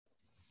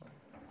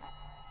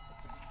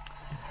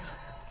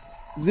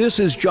This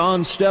is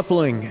John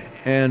Stepling,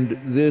 and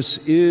this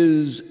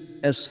is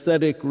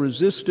Aesthetic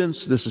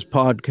Resistance. This is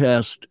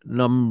podcast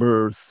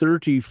number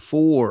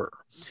 34.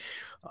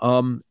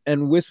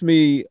 And with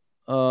me,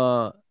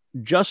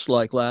 just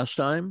like last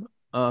time,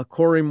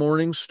 Corey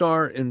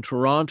Morningstar in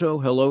Toronto.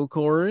 Hello,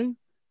 Corey.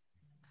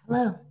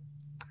 Hello.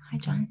 Hi,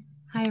 John.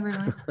 Hi,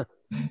 everyone.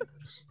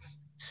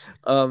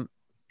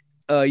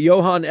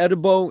 Johan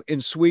Edebo in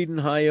Sweden.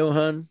 Hi,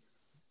 Johan.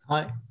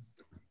 Hi.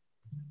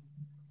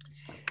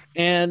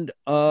 And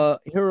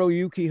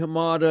Hiroyuki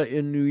Hamada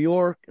in New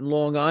York and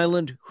Long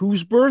Island,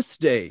 whose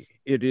birthday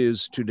it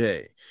is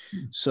today.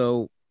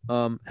 So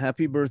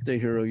happy birthday,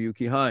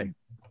 Hiroyuki. Hi.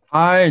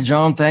 Hi,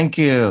 John. Thank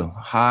you.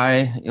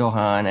 Hi,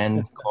 Johan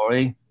and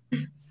Corey.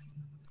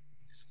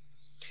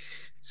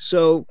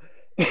 So,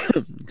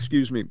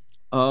 excuse me.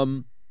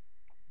 I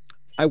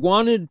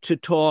wanted to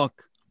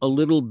talk a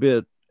little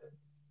bit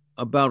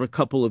about a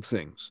couple of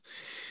things.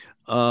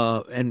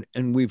 And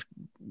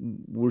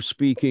we're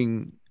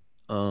speaking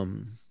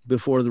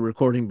before the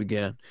recording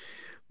began.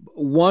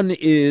 One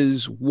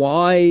is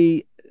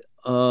why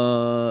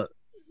the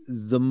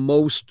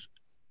most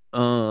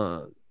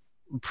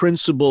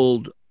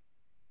principled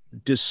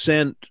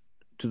dissent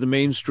to the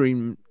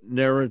mainstream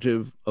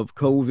narrative of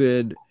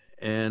COVID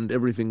and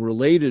everything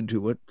related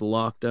to it, the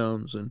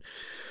lockdowns and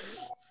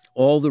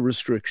all the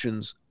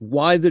restrictions,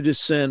 why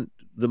the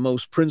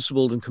most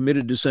principled and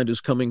committed dissent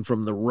is coming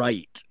from the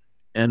right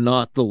and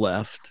not the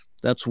left.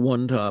 That's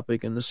one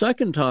topic. And the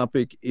second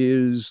topic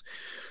is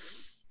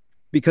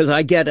because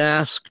I get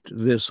asked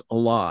this a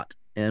lot.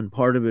 And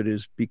part of it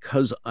is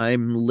because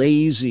I'm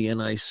lazy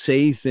and I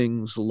say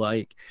things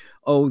like,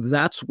 oh,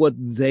 that's what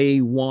they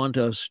want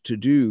us to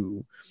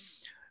do.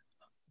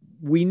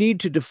 We need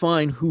to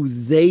define who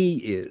they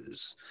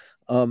is,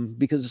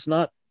 because it's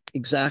not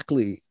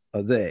exactly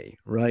a they,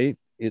 right?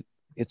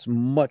 It's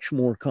much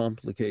more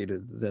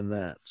complicated than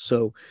that.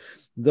 So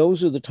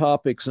those are the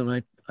topics, and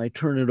I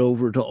turn it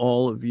over to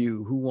all of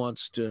you. Who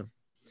wants to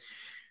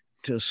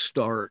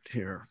start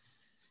here?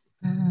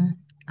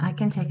 I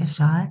can take a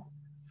shot.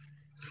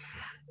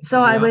 So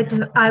yeah.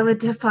 I would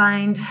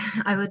define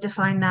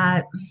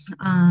that.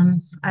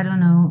 I don't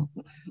know.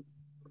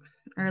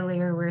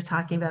 Earlier we were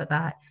talking about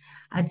that.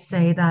 I'd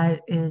say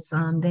that is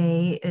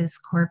they is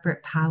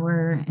corporate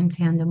power in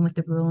tandem with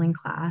the ruling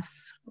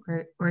class,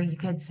 or you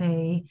could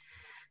say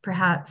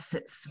perhaps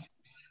it's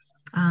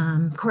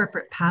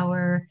corporate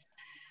power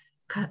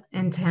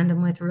in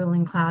tandem with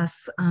ruling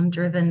class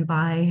driven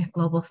by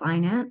global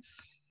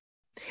finance.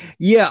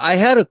 Yeah, I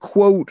had a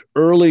quote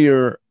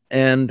earlier,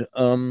 and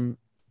I'm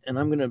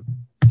going to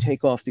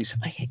take off these.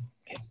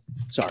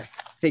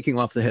 Taking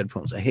off the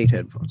headphones. I hate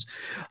headphones.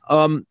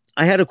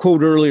 I had a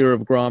quote earlier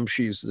of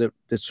Gramsci's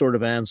that sort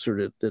of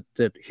answered it,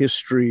 that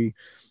history,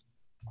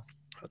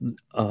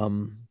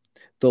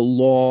 the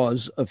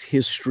laws of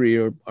history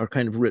are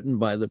kind of written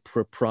by the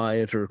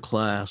proprietor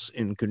class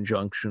in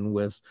conjunction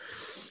with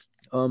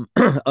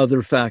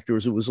other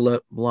factors. It was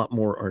a lot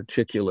more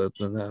articulate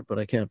than that, but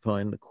I can't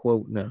find the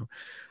quote now.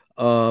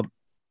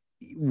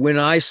 When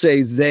I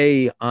say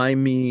they, I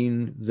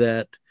mean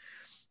that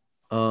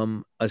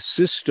a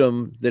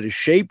system that is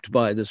shaped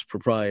by this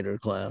proprietor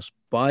class,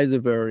 by the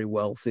very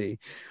wealthy,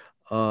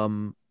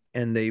 and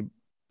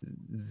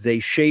they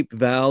shape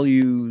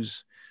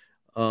values.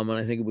 And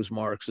I think it was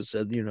Marx that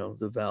said,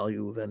 the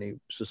value of any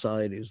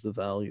society is the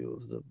value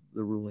of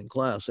the ruling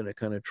class, and it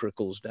kind of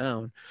trickles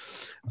down.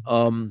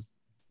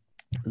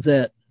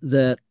 That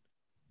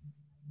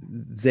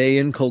they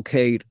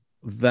inculcate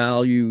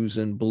values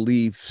and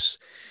beliefs,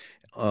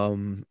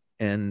 and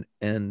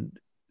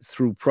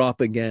through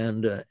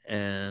propaganda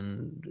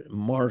and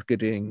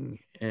marketing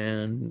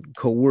and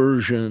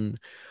coercion,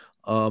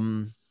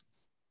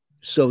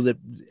 so that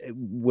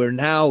we're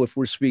now, if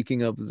we're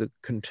speaking of the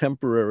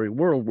contemporary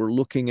world, we're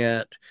looking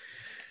at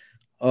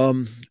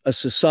a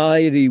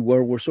society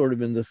where we're sort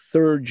of in the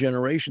third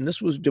generation.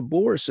 This was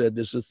Debord said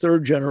this, the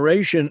third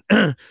generation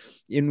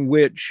in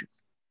which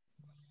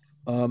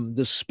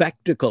the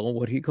spectacle,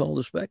 what he called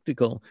the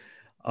spectacle,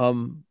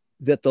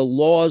 that the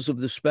laws of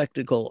the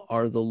spectacle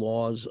are the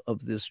laws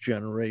of this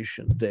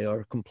generation. They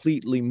are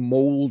completely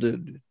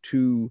molded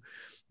to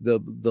the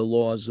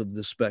laws of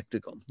the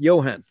spectacle.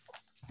 Johan.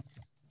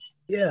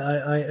 Yeah,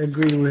 I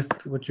agree with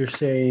what you're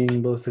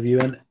saying, both of you.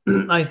 And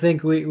I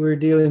think we're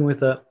dealing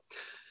with a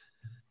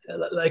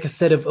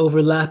set of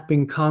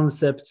overlapping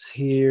concepts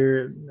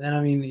here. And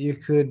I mean, you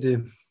could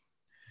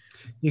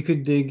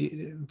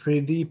dig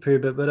pretty deep here,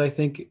 but I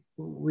think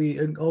we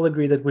all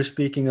agree that we're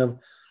speaking of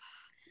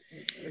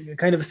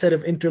kind of a set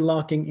of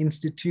interlocking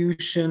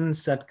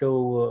institutions that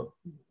go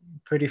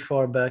pretty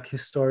far back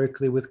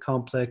historically with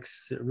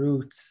complex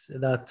roots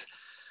that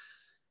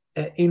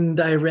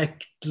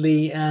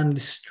indirectly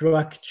and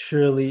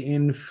structurally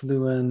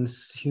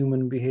influence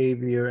human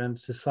behavior and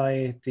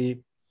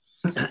society,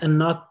 and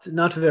not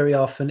very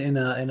often in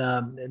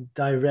a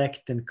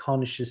direct and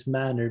conscious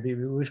manner.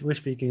 We're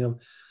speaking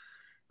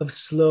of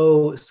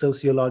slow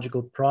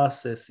sociological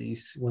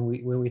processes when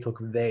we talk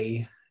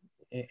they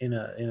in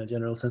a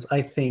general sense.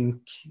 I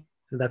think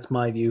That's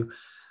my view.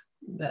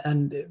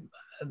 And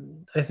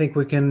I think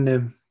we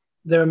can.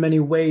 There are many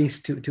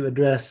ways to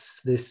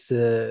address this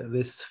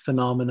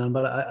phenomenon,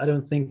 but I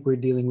don't think we're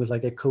dealing with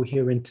like a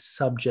coherent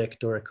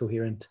subject or a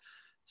coherent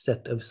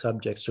set of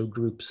subjects or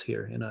groups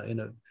here in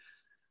a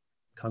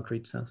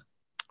concrete sense.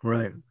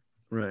 Right.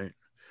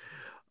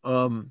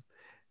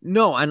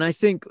 No, and I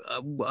think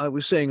I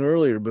was saying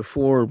earlier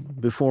before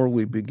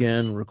we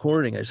began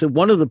recording, I said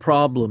one of the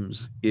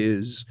problems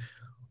is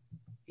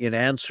in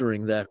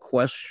answering that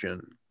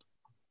question.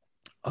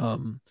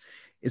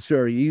 It's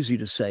very easy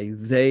to say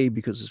they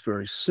because it's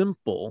very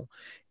simple,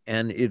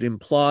 and it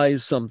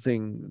implies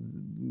something,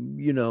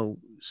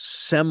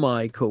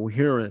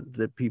 semi-coherent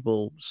that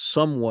people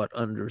somewhat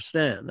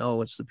understand.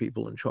 Oh, it's the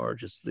people in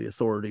charge, it's the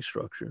authority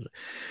structures.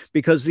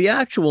 Because the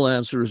actual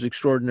answer is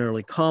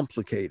extraordinarily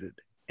complicated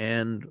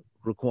and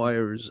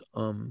requires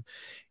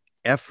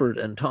effort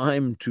and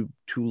time to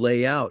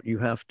lay out. You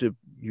have to,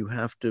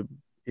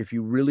 if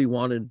you really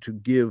wanted to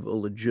give a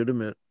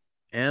legitimate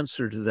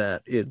answer to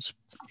that, it's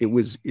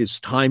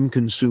time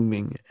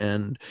consuming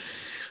and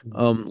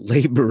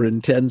labor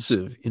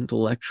intensive,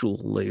 intellectual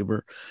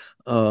labor.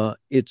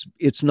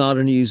 It's not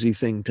an easy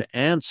thing to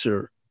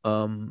answer,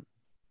 in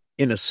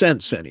a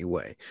sense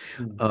anyway.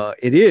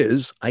 It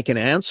is, I can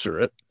answer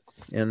it,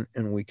 and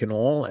we can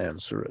all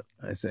answer it,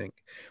 I think,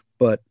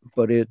 but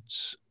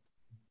it's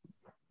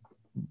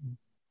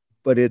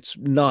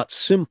not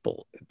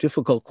simple.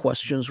 Difficult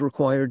questions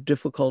require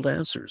difficult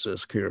answers,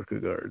 as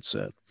Kierkegaard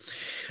said.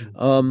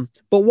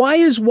 But why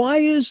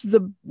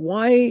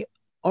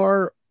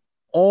are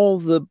all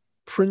the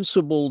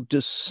principal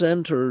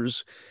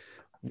dissenters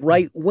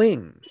right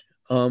wing?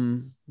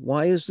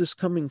 Why is this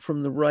coming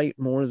from the right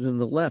more than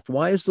the left?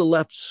 Why is the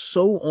left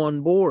so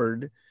on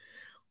board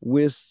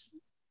with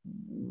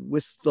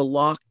the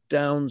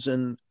lockdowns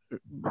and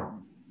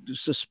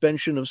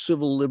suspension of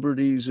civil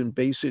liberties and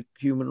basic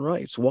human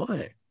rights?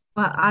 Why?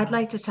 Well, I'd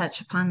like to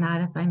touch upon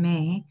that, if I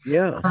may.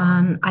 Yeah.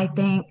 I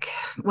think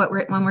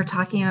when we're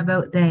talking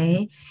about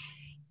they,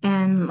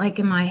 and like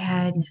in my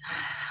head,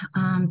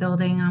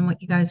 building on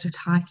what you guys are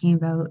talking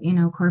about,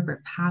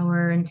 corporate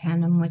power in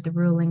tandem with the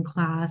ruling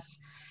class,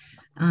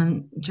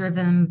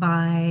 driven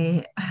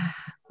by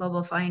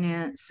global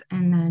finance,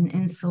 and then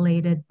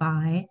insulated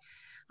by,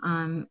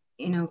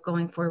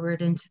 going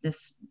forward into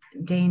this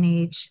day and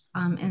age,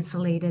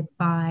 insulated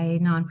by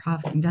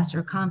nonprofit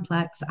industrial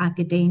complex,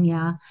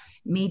 academia,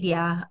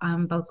 media,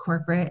 both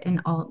corporate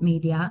and alt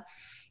media.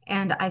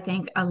 And I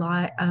think a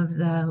lot of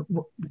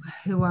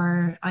who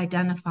are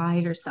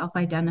identified or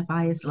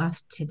self-identify as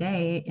left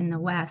today in the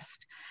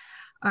West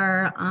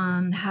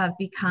have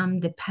become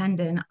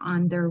dependent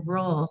on their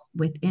role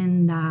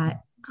within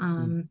that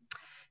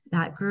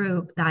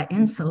group that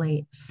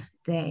insulates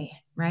they,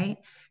 right?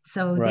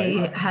 So Right.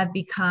 They have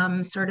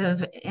become sort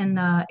of in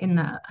the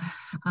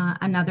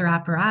another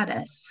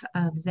apparatus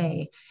of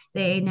they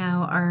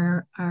now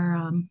are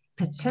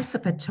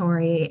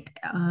participatory.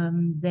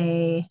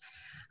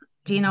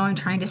 Do you know what I'm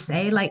trying to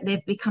say? Like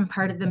they've become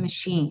part of the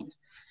machine.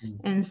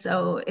 And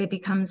so it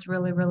becomes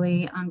really,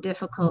 really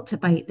difficult to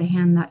bite the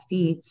hand that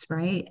feeds,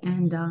 right?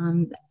 And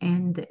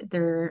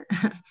they're,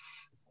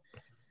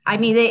 I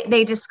mean,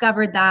 they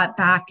discovered that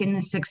back in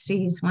the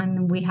 60s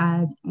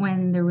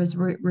when there was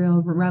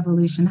real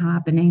revolution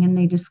happening, and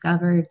they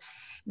discovered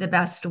the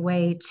best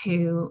way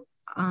to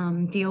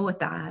deal with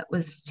that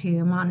was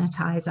to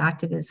monetize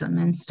activism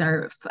and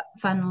start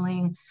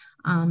funneling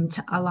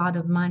to a lot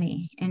of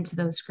money into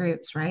those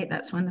groups, right?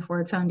 That's when the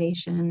Ford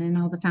Foundation and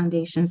all the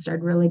foundations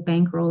started really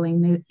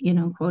bankrolling,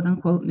 quote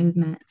unquote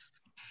movements.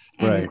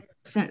 And Right.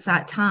 Since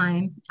that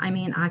time, I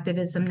mean,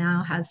 activism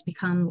now has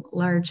become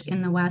large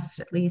in the West,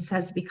 at least,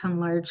 has become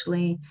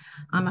largely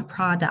a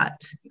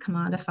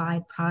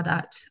commodified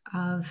product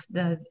of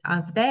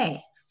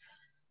they.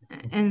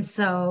 And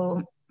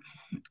so,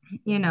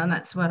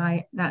 that's what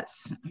I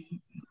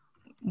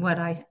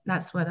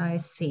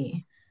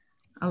see.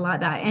 A lot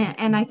of that.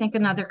 And I think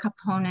another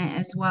component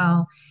as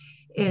well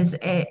is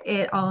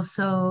it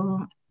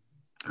also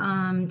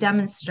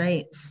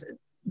demonstrates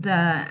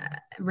the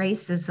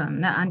racism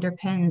that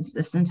underpins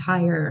this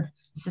entire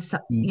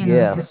society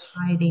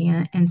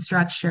and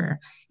structure.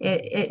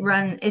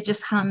 It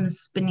just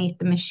hums beneath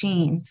the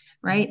machine,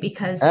 right?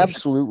 Because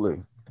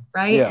absolutely.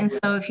 Right. Yeah. And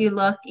so if you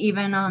look,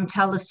 even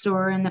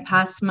Telesur in the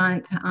past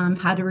month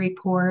had a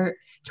report,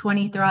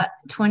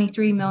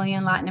 23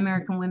 million Latin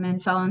American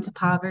women fell into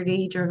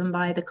poverty driven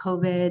by the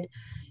COVID,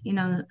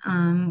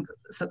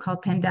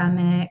 so-called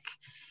pandemic.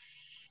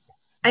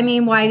 I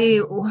mean,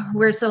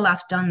 where's the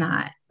left on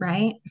that,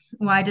 right?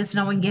 Why does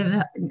no one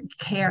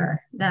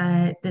care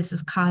that this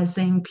is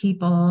causing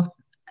people,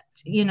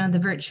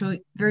 the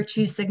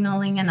virtue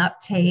signaling and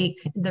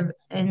uptake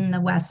in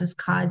the West is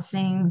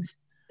causing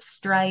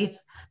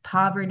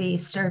poverty,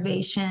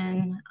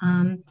 starvation,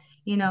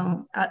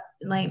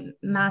 like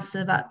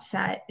massive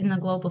upset in the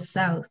global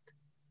South.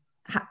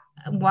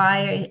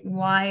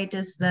 Why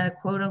does the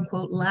quote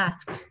unquote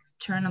left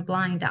turn a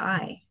blind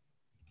eye?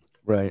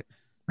 Right.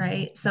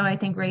 Right. So I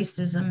think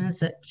racism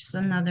is just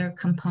another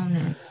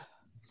component.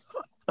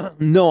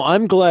 No,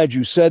 I'm glad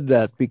you said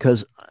that,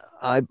 because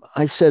I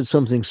said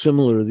something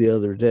similar the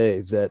other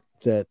day, that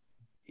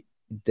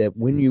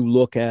when you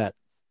look at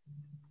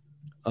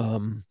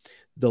the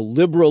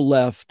liberal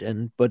left,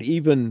 but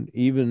even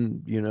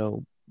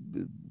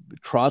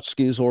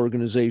Trotsky's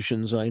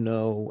organizations, I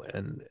know,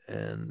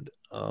 and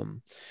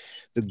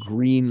the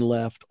Green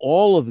left,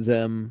 all of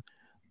them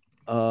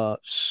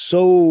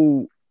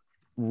so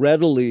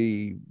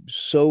readily,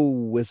 so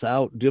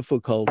without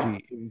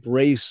difficulty,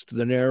 embraced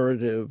the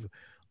narrative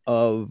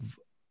of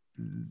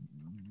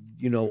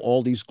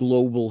all these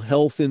global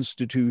health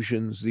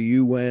institutions, the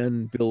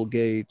UN, Bill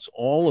Gates,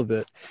 all of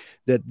it,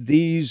 that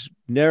these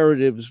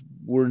narratives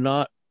were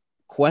not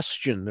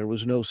questioned. There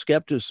was no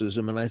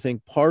skepticism. And I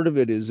think part of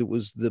it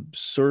was the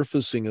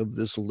surfacing of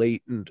this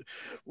latent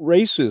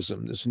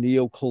racism, this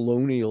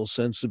neo-colonial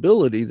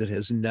sensibility that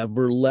has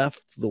never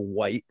left the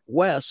white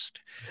West,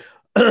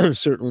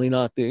 certainly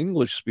not the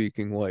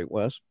English-speaking white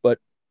West, but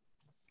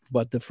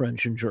the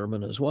French and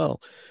German as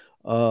well.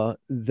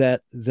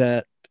 That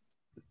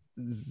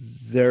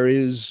there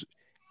is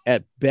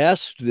at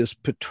best this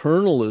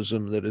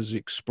paternalism that is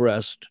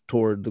expressed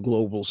toward the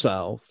global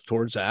South,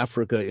 towards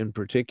Africa in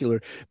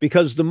particular,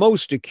 because the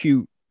most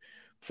acute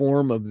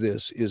form of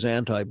this is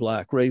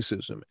anti-Black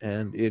racism,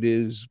 and it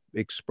is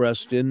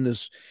expressed in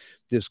this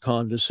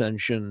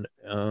condescension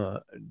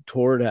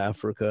toward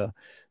Africa,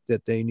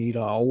 that they need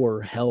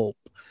our help,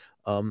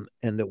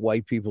 and that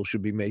white people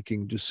should be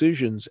making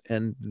decisions.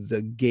 And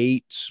the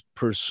Gates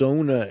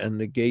persona and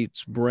the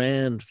Gates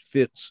brand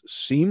fits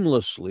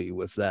seamlessly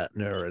with that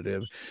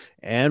narrative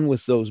and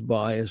with those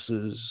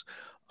biases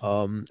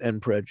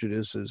and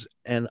prejudices.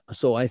 And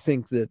so I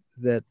think that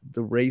the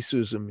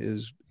racism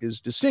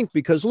is distinct,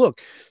 because look,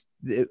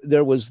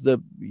 there was the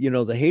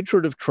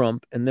hatred of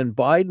Trump, and then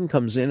Biden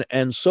comes in,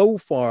 and so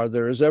far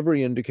there is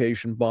every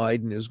indication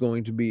Biden is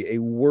going to be a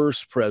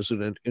worse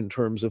president in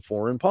terms of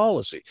foreign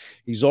policy.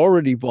 He's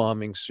already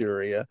bombing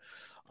Syria,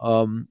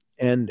 and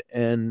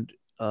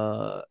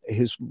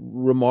his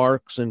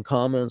remarks and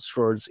comments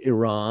towards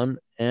Iran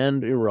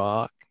and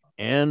Iraq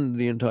and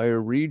the entire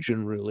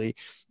region, really,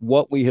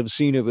 what we have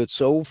seen of it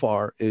so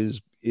far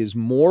is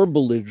more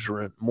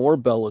belligerent, more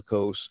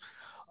bellicose,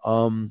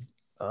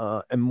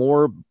 and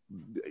more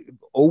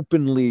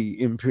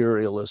openly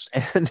imperialist,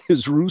 and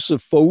his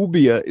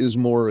Russophobia is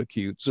more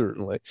acute,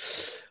 certainly.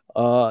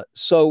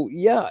 So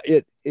yeah,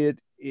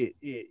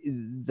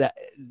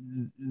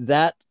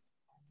 that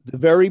the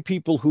very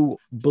people who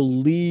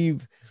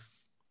believe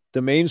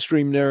the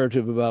mainstream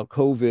narrative about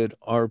COVID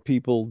are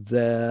people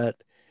that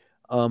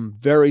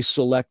very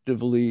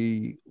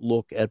selectively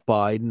look at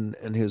Biden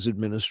and his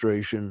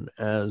administration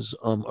as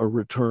a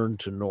return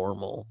to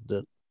normal,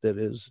 that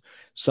is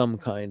some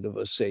kind of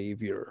a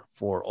savior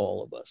for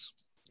all of us.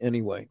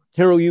 Anyway,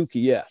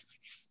 Hiroyuki, yeah.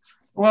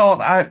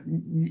 Well,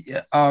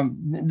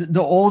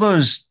 all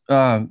those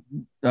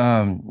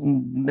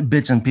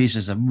bits and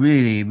pieces are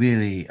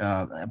really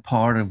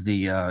part of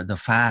the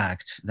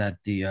fact that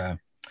the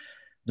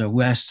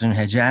Western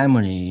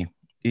hegemony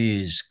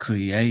is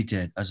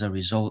created as a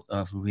result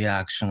of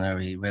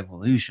reactionary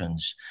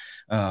revolutions,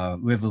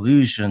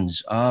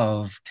 revolutions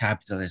of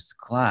capitalist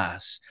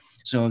class.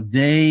 So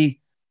they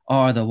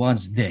are the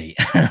ones, they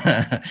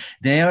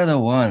are the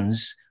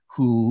ones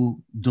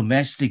who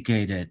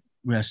domesticated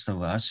rest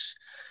of us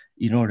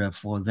in order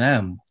for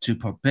them to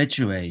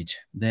perpetuate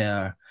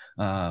their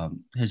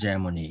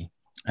hegemony.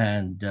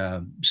 And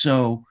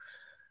so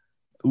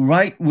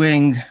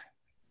right-wing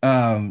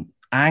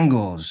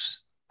angles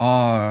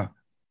are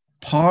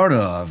part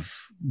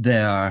of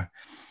their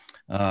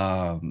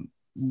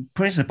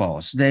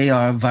principles. They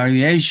are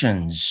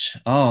variations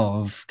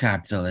of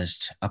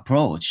capitalist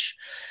approach.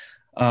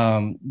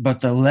 But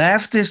the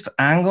leftist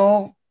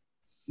angle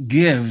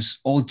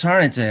gives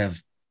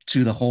alternative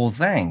to the whole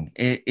thing.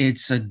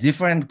 It's a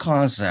different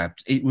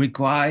concept. It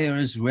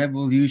requires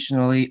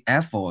revolutionary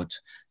effort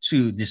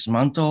to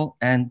dismantle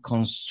and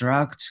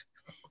construct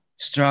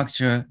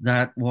structure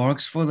that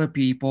works for the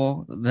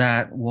people,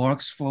 that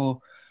works for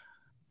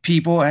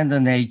people and the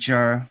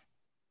nature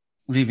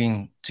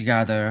living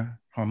together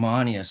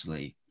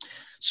harmoniously.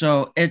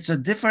 So it's a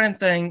different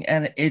thing,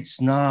 and it's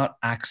not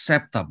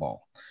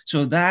acceptable.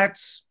 So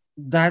that's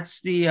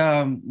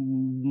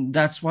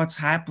what's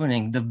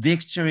happening. The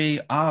victory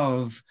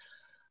of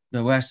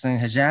the Western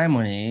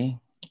hegemony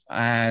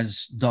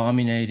as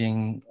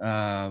dominating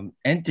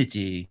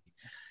entity.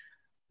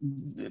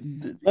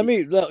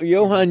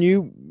 Johan,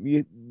 you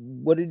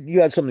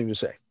had something to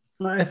say?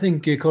 I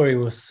think Corey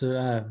was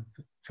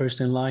first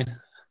in line.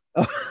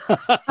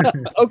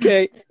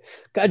 Okay.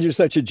 God, you're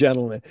such a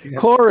gentleman. Yeah.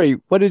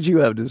 Corey, what did you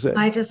have to say?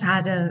 I just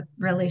had a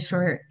really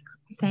short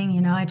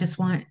thing.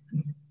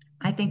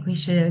 I think we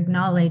should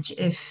acknowledge,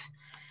 if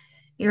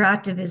your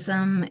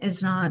activism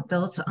is not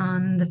built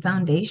on the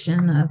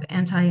foundation of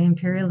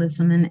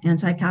anti-imperialism and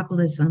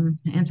anti-capitalism,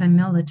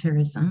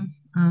 anti-militarism,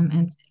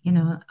 and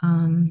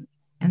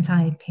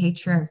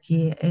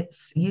anti-patriarchy,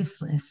 it's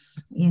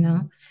useless.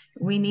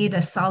 We need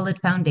a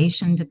solid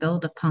foundation to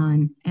build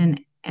upon,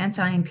 and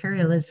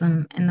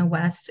anti-imperialism in the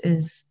West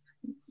is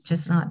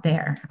just not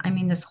there. I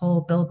mean, this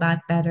whole Build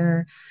Back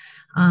Better,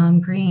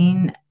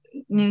 Green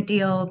New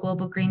Deal,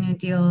 Global Green New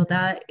Deal,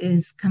 that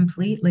is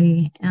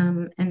completely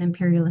an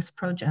imperialist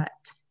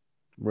project.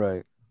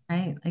 Right.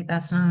 Right. Like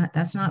that's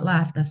not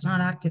left. That's not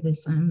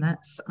activism.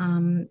 That's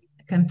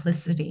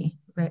complicity,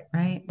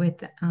 right,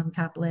 with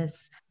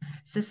capitalist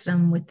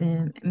system, with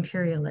the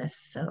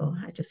imperialists. So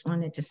I just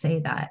wanted to say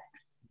that.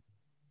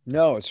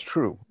 No, it's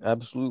true.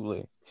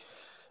 Absolutely.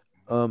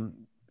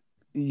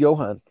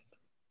 Johan.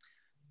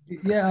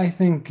 Yeah, I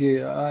think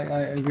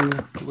I agree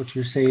with what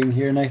you're saying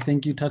here, and I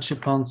think you touch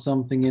upon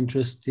something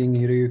interesting,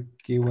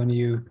 Hiroyuki, when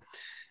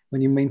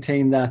you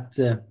maintain that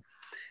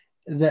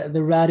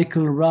the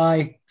radical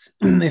right,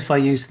 if I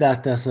use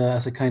that as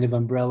a kind of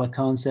umbrella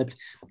concept,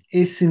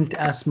 isn't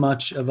as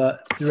much of a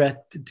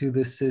threat to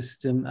the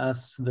system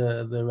as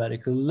the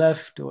radical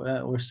left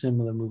or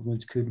similar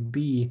movements could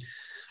be.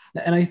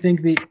 And I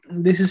think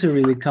this is a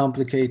really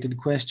complicated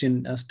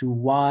question as to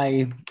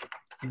why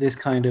this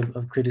kind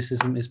of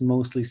criticism is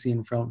mostly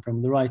seen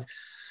from the right.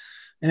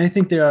 And I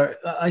think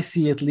I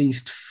see at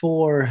least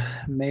 4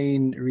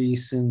 main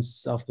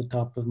reasons off the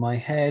top of my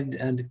head.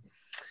 And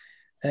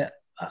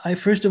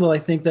first of all, I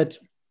think that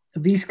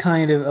this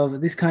kind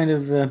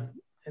of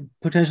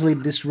potentially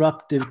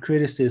disruptive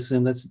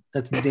criticism that's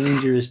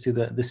dangerous to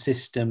the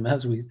system,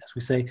 as we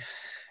say,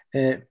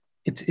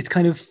 it's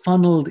kind of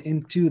funneled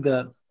into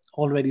the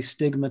already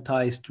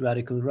stigmatized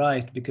radical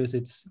right, because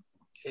it's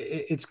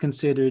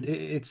considered,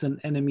 it's an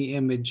enemy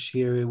image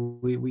here.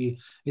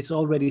 It's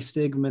already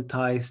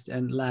stigmatized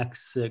and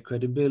lacks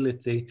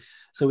credibility,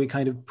 so we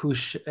kind of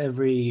push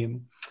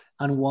every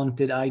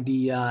unwanted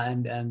idea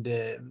and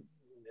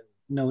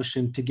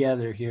notion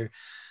together here.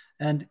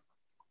 And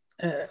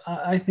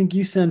I think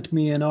you sent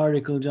me an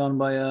article, John,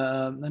 by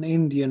an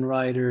Indian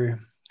writer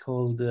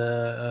called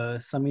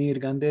Samir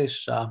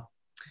Gandesha,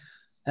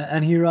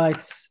 and he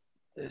writes,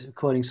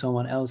 quoting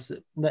someone else,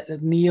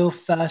 that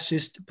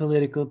neo-fascist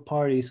political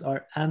parties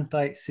are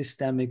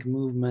anti-systemic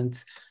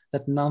movements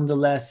that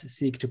nonetheless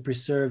seek to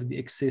preserve the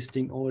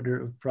existing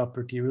order of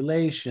property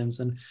relations.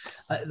 And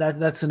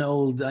that's an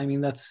old, I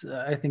mean,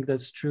 I think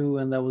that's true,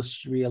 and that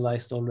was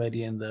realized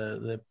already in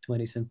the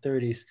 20s and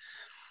 30s.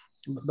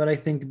 But I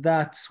think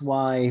that's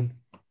why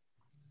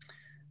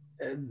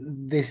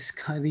these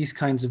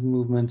kinds of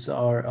movements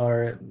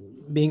are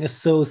being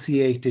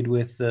associated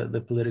with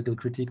the political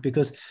critique,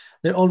 because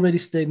they're already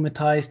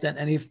stigmatized,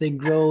 and if they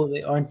grow,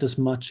 they aren't as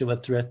much of a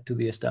threat to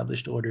the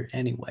established order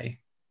anyway.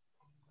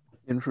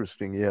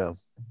 Interesting. Yeah.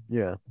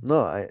 No,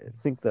 I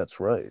think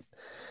that's right.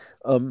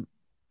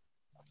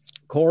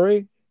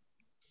 Corey?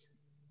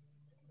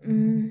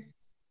 No,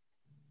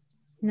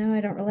 I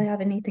don't really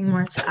have anything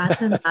more to add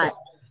than that.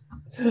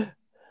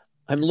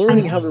 I'm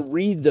learning how to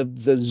read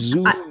the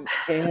Zoom.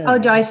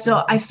 Do I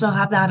still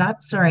have that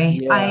up? Sorry.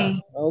 Yeah.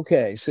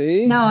 Okay.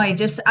 See? No,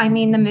 I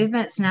mean, the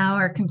movements now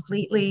are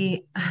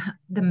completely,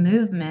 the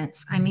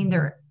movements, I mean,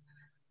 they're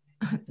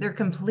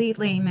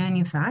completely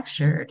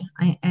manufactured,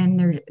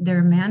 and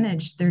they're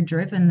managed, they're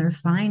driven, they're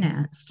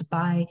financed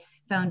by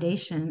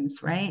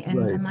foundations, right? And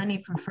Right. the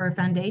money for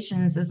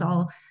foundations is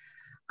all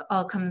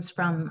comes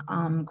from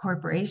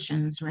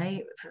corporations,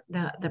 right?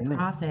 The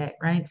profit,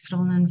 right?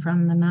 Stolen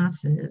from the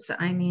masses.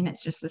 I mean,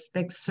 it's just this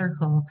big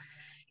circle.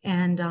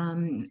 And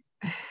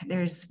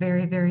there's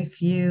very, very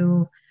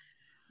few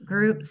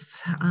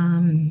groups.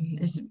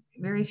 There's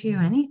very few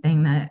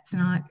anything that's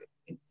not,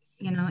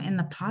 in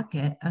the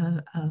pocket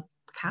of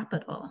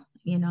capital,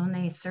 and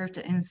they serve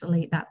to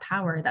insulate that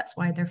power. That's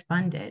why they're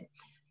funded.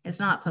 It's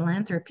not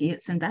philanthropy,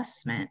 it's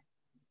investment.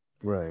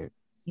 Right.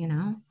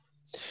 Yeah.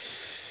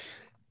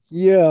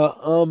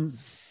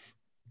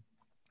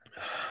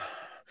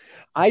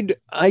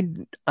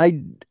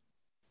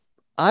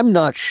 I'm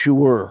not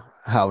sure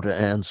how to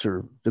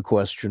answer the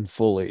question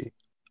fully,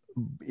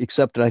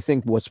 except I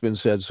think what's been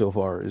said so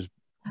far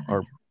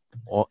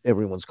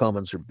everyone's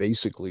comments are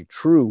basically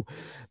true.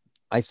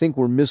 I think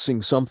we're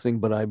missing something,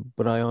 but I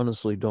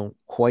honestly don't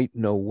quite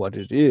know what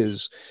it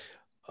is.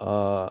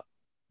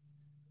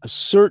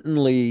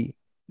 Certainly,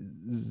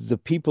 the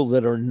people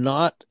that are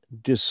not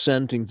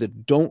dissenting,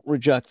 that don't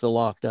reject the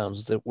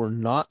lockdowns, that were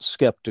not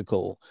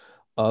skeptical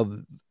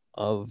of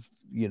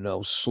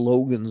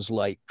slogans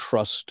like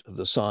 "trust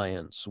the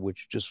science,"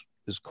 which just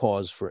is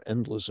cause for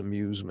endless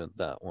amusement.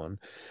 That one,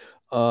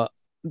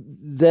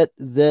 that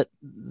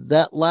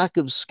lack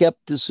of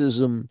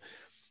skepticism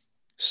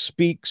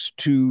speaks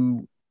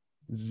to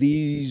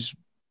these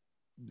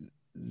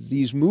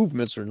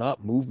movements, or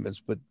not movements,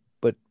 but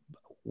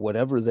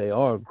whatever they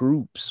are,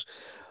 groups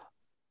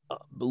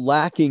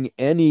lacking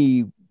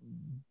any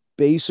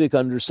basic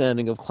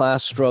understanding of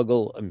class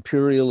struggle,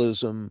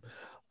 imperialism.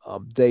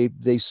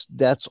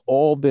 That's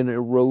all been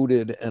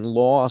eroded and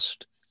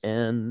lost.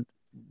 And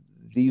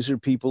these are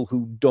people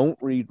who don't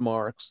read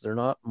Marx. They're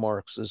not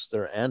Marxists.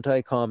 They're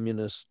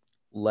anti-communist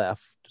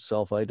left,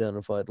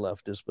 self-identified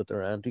leftist, but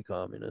they're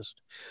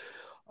anti-communist,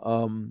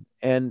 and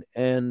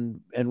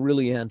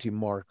really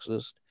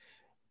anti-Marxist.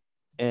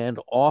 and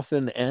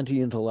often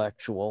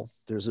anti-intellectual.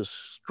 There's a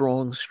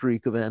strong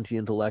streak of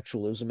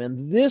anti-intellectualism,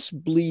 and this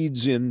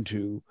bleeds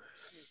into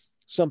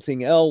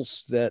something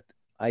else that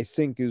I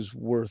think is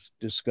worth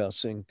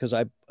discussing, because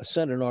I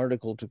sent an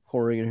article to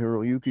Kori and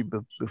Hiroyuki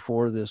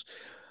before this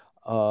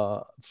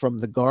from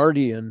The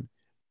Guardian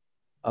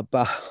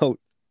about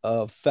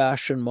a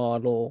fashion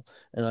model,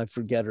 and I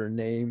forget her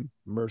name,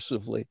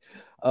 mercifully,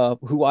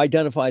 who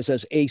identifies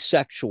as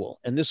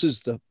asexual. And this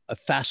is a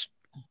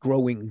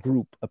fast-growing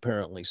group,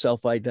 apparently,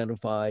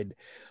 self-identified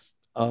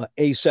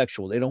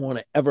asexual. They don't want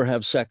to ever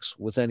have sex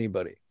with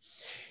anybody.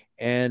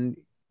 And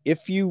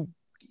if you,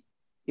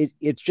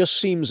 it just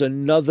seems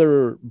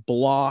another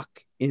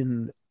block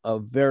in a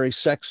very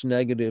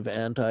sex-negative,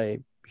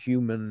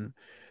 anti-human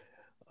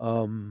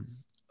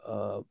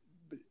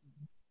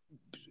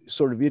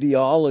sort of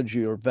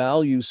ideology or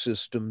value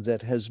system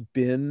that has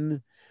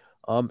been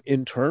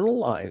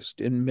internalized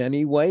in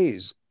many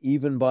ways,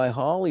 even by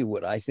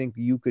Hollywood. I think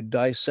you could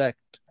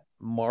dissect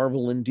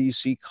Marvel and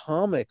DC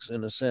Comics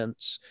in a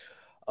sense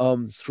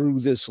through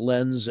this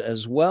lens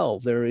as well.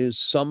 There is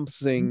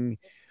something,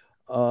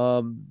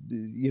 acutely,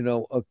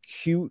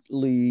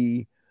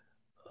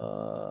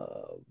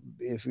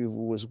 if it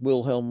was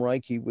Wilhelm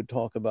Reich, he would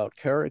talk about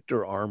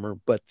character armor,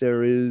 but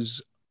there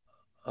is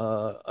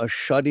a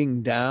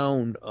shutting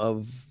down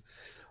of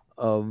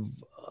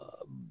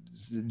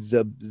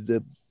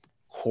the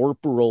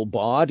corporal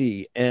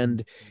body,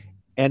 and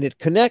it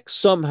connects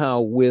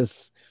somehow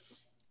with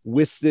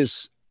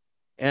this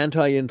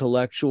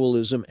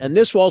anti-intellectualism. And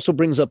this also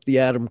brings up the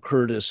Adam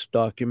Curtis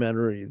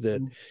documentary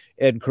that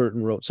Ed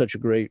Curtin wrote such a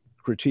great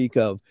critique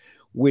of,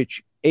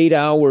 which 8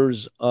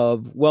 hours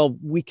of, well,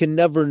 we can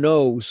never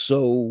know,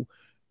 so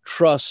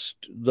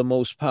trust the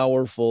most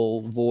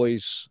powerful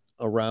voice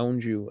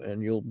around you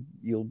and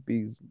you'll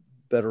be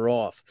better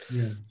off.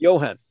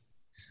 Johan.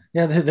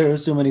 Yeah, there are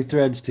so many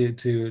threads to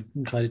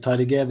try to tie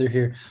together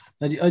here.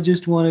 I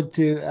just wanted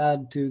to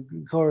add to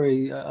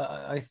Kori.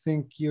 I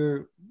think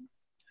you're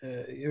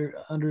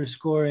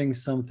underscoring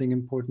something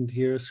important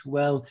here as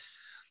well,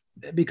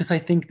 because I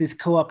think this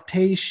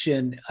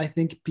co-optation, I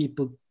think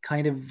people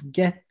kind of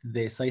get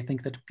this. I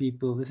think that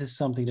this is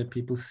something that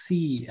people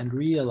see and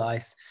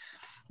realize,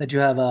 that you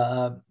have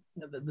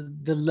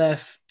the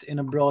left in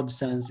a broad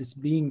sense is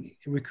being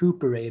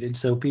recuperated,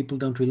 so people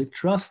don't really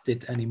trust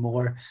it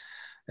anymore.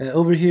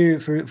 Over here,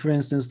 for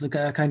instance, a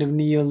kind of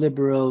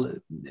neoliberal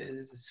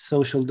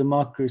social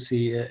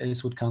democracy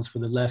is what counts for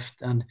the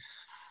left, and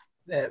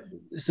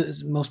so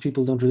most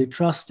people don't really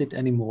trust it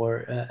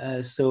anymore.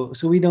 So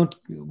we don't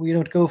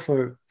go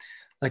for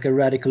like a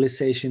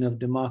radicalization of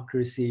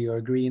democracy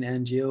or green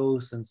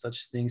NGOs and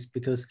such things,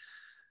 because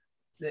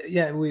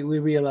we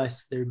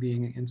realize they're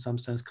being in some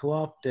sense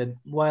co-opted,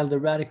 while the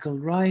radical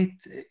right,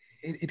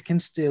 it can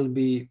still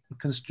be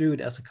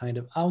construed as a kind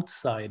of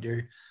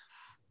outsider.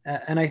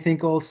 And I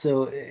think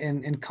also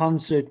in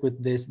concert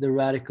with this, the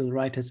radical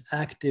right has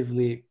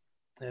actively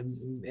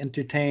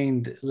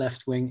entertained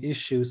left-wing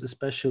issues,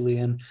 especially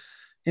in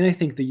I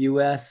think the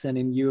US and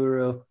in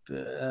Europe,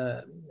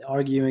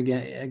 arguing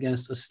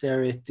against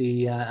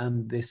austerity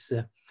and this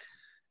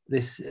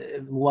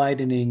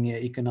widening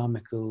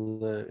economical,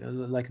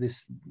 like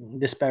this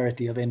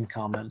disparity of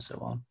income and so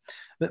on.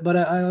 But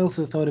I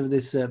also thought of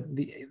this,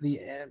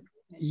 the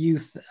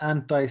Youth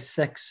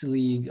Anti-Sex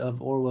League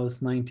of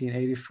Orwell's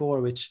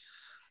 1984, which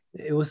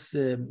it was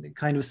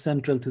kind of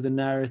central to the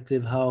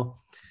narrative, how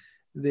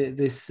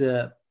this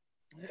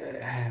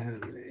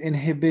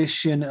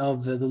inhibition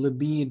of the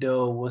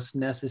libido was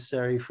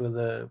necessary for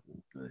the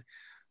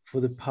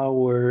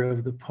power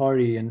of the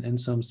party in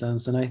some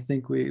sense. And I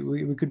think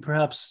we could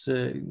perhaps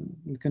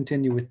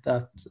continue with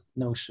that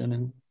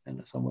notion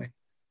in some way.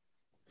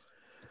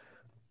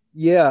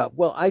 Yeah,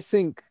 well, I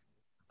think,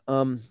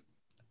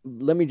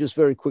 let me just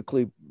very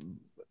quickly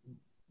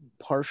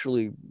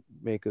partially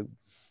make a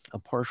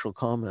partial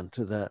comment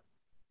to that.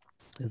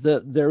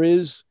 There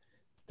is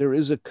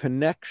a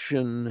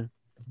connection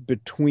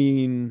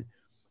between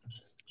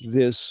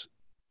this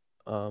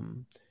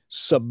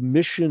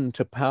submission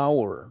to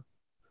power,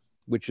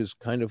 which is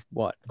kind of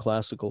what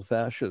classical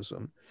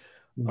fascism,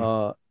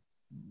 that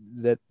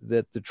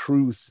the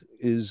truth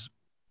is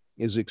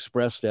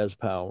expressed as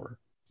power,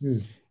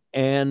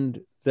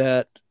 and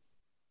that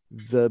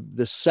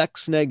the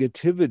sex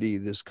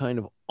negativity, this kind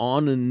of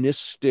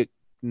onanistic,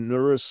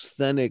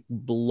 neurasthenic,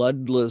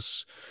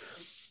 bloodless,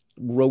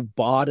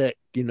 robotic,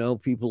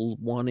 people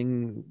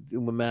wanting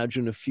to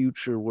imagine a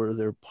future where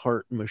they're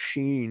part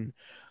machine.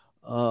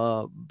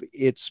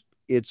 It's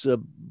a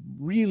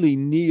really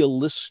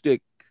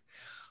nihilistic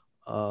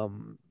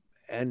and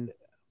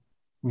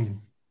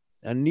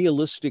a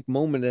nihilistic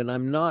moment,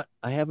 and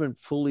I haven't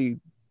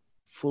fully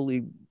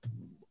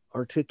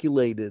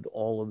articulated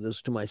all of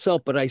this to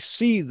myself, but I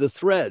see the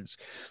threads.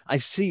 I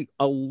see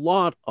a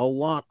lot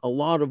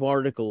of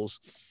articles.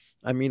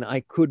 I mean, I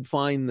could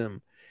find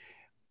them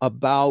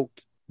about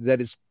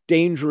that it's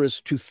dangerous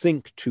to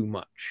think too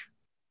much.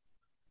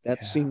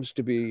 That seems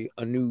to be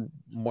a new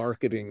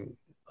marketing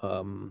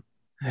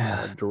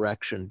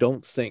direction.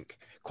 Don't think.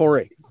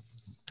 Kori.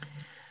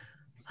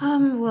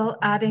 Well,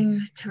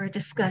 adding to our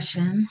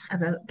discussion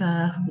about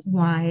the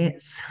why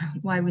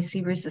we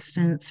see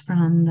resistance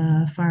from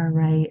the far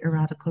right or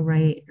radical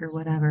right or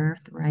whatever,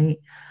 the right,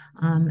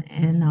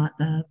 and not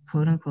the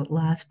quote unquote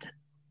left.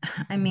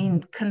 I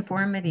mean,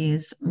 conformity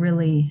is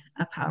really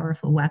a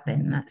powerful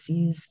weapon that's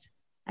used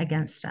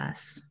against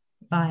us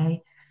by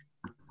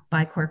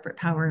corporate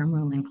power and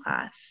ruling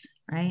class,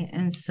 right?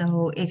 And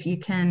so if you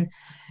can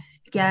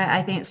get,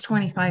 I think it's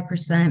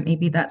 25%,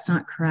 maybe that's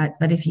not correct,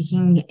 but if you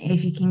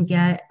can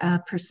get a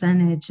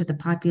percentage of the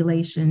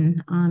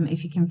population,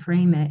 if you can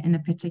frame it in a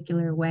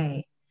particular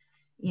way,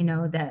 you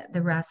know, that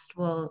the rest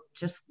will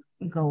just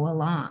go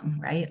along,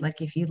 right?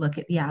 Like if you look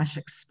at the Asch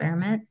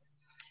experiment,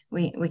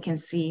 we can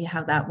see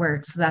how that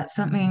works. So that's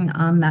something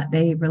that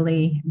they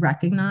really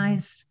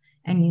recognize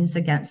and use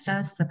against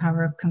us, the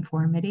power of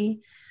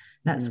conformity.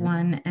 That's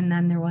one. And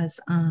then there was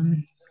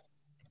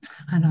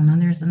I don't know.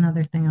 There's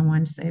another thing I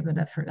wanted to say, but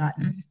I've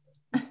forgotten.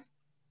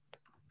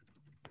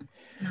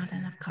 Not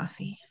enough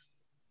coffee.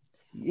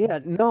 Yeah,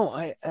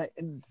 no,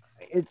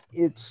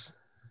 it's.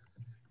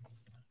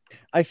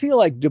 I feel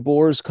like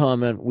DeBoer's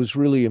comment was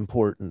really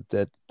important.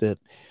 That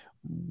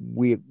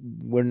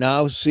we're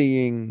now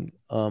seeing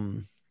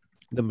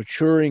the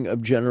maturing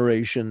of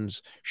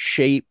generations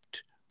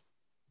shaped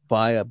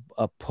by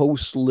a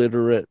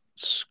post-literate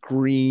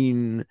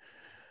screen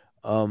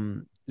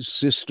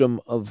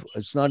system of,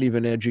 it's not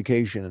even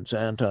education, it's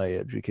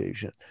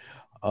anti-education,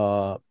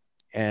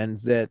 and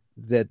that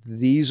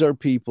these are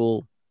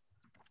people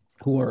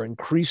who are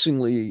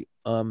increasingly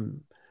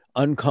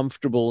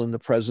uncomfortable in the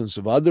presence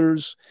of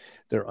others.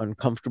 They're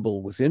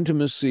uncomfortable with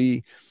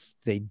intimacy.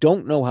 They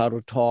don't know how to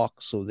talk,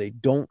 so they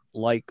don't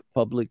like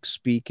public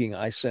speaking.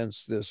 I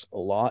sense this a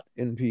lot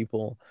in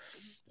people,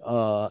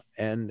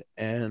 and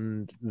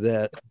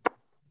that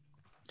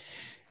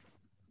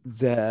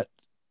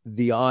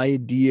the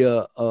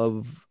idea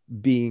of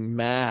being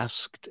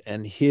masked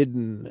and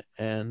hidden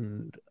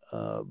and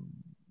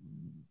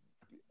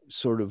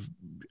sort of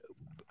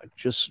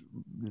just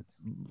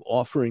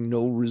offering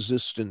no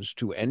resistance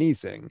to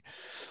anything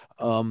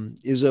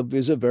is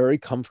a very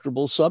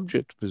comfortable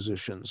subject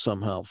position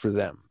somehow for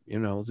them. You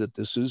know, that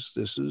this is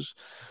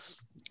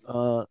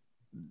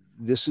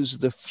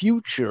the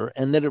future,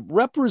 and that it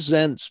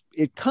represents,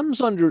 it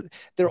comes under,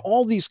 there are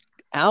all these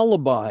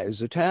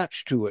alibis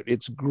attached to it.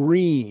 It's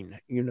green,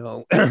 you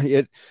know,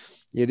 it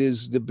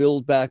is the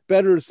Build Back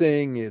Better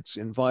thing. It's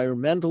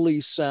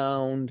environmentally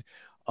sound.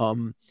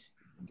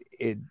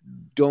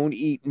 Don't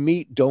eat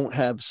meat, don't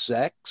have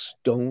sex,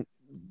 don't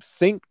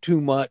think too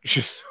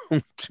much,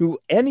 don't do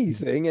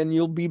anything, and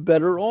you'll be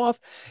better off.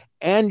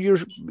 And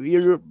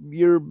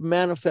you're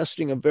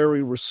manifesting a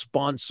very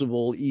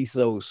responsible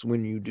ethos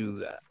when you do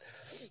that.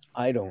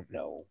 I don't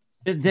know.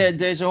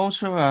 There's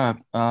also a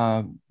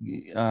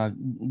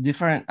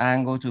different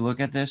angle to look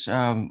at this.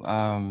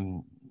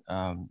 The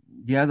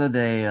other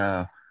day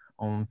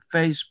on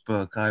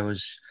Facebook, I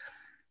was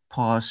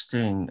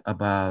posting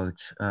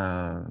about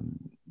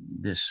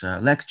this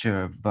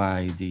lecture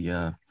by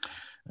the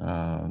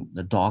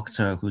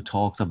doctor who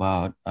talked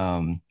about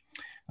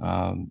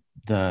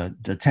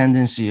the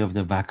tendency of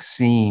the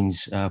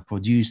vaccines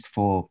produced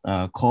for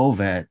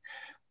COVID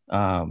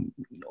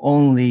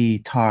only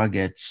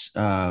targets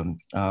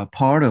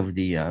part of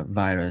the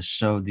virus.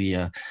 So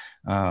the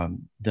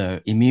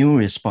immune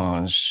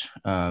response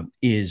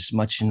is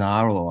much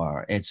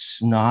narrower.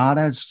 It's not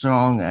as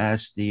strong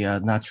as the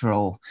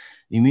natural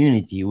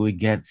immunity we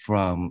get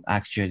from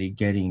actually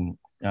getting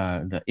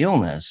the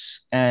illness.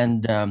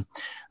 And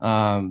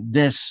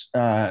this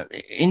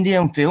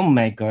Indian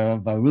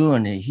filmmaker,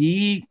 Varun,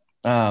 he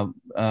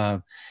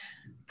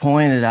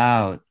pointed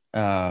out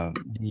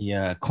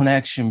the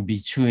connection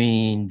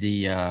between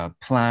the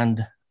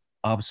planned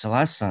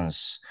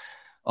obsolescence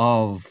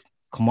of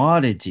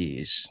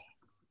commodities.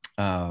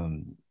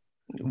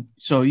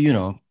 So, you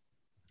know,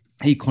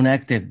 he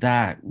connected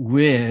that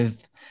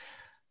with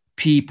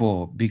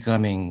people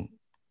becoming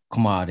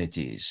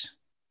commodities.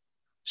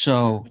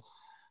 So,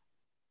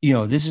 you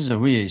know, this is a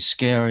really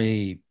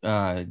scary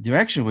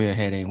direction we're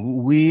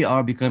heading. We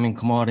are becoming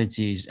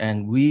commodities,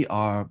 and we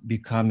are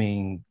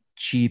becoming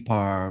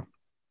cheaper,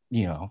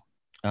 you know,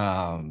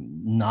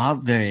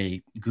 not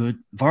very good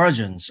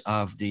versions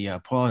of the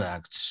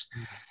products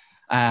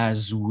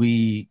as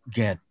we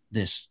get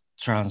this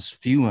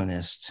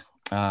transhumanist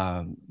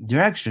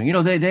direction. You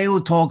know, they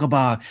will talk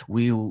about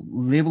we'll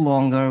live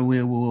longer,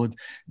 we will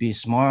be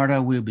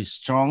smarter, we'll be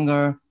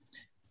stronger.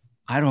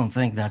 I don't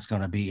think that's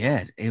going to be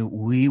it.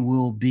 We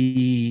will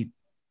be,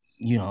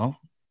 you know,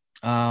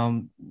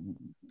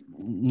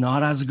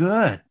 not as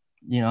good,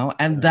 you know,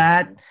 and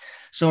that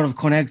sort of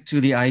connect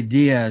to the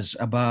ideas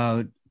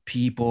about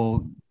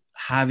people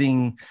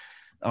having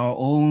our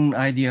own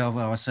idea of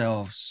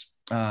ourselves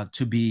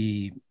to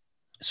be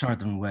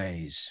certain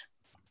ways.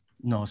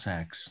 No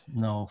sex,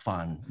 no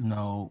fun,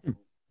 no,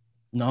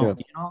 Yeah.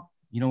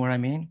 you know what I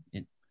mean?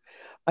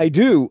 I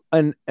do.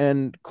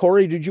 And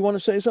Corey, did you want to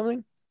say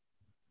something?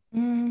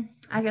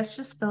 I guess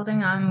just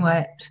building on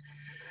what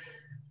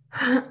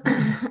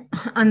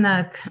On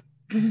the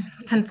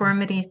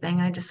conformity thing,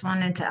 I just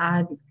wanted to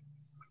add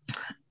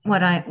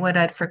what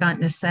I'd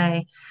forgotten to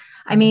say.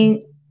 I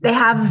mean, they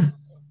have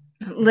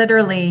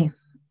literally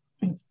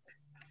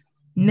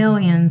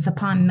millions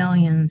upon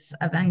millions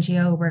of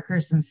NGO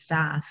workers and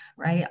staff,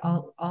 right?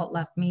 Alt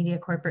left media,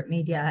 corporate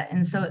media.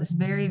 And so it's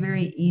very,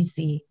 very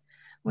easy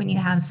when you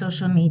have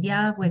social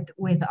media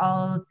with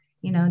all,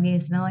 you know,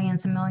 these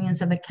millions and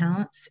millions of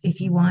accounts, if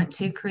you want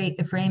to create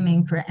the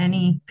framing for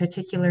any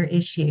particular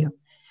issue.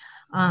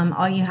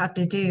 All you have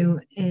to do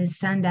is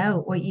send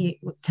out what you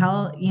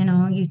tell, you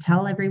know, you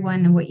tell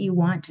everyone what you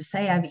want to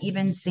say. I've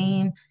even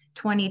seen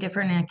 20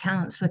 different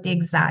accounts with the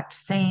exact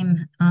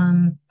same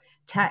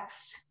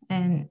text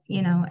and,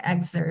 you know,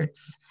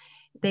 excerpts.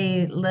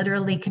 They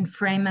literally can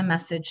frame a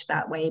message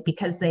that way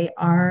because they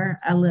are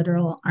a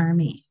literal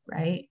army,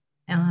 right?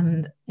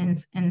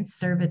 In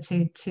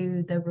servitude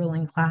to the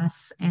ruling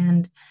class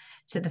and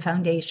to the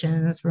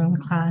foundation's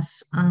ruling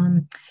class.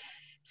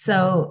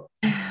 So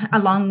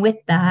along with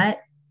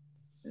that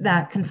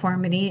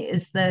conformity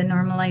is the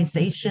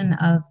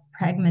normalization of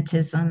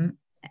pragmatism.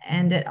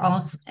 And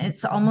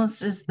it's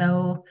almost as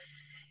though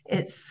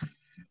it's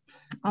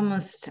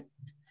almost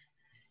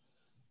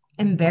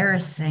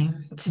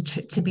embarrassing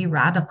to be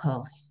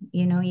radical.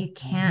 You know, you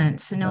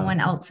can't, no one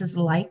else is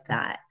like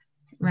that,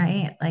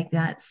 right? Like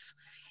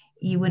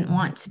you wouldn't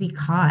want to be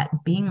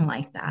caught being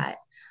like that.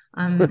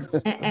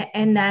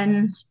 And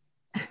then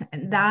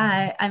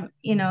that,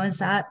 you know,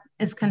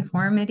 is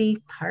conformity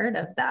part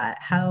of that?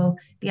 How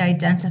the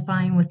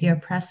identifying with the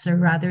oppressor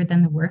rather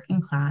than the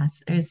working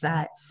class, is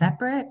that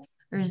separate,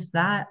 or is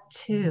that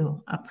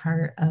too a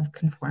part of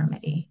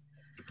conformity?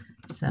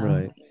 So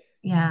right.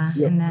 yeah.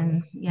 And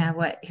then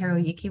what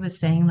Hiroyuki was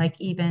saying, like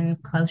even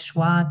Klaus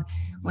Schwab,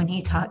 when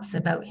he talks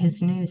about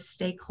his new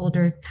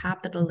stakeholder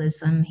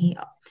capitalism, he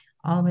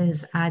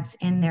always adds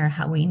in there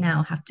how we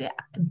now have to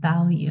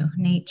value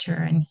nature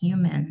and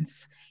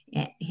humans.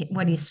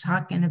 What he's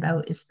talking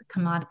about is the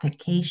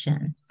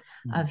commodification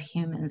of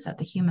humans, of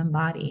the human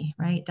body,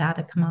 right?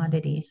 Data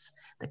commodities,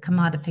 the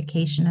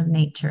commodification of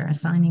nature,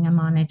 assigning a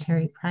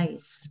monetary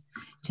price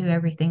to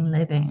everything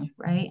living,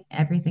 right?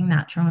 Everything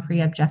natural and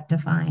free,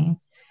 objectifying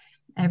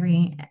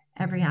every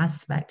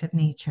aspect of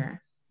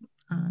nature.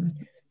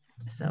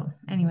 So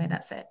anyway,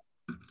 that's it.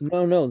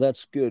 No,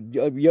 that's good.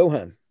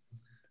 Johan.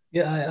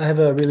 Yeah, I have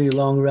a really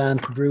long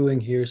rant brewing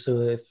here,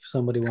 so if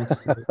somebody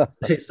wants to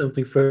say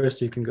something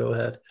first, you can go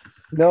ahead.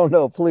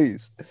 No,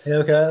 please.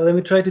 Okay, let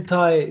me try to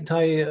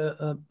tie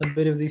a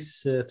bit of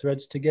these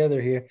threads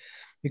together here,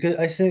 because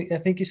I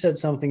think you said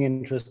something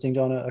interesting,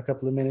 John, a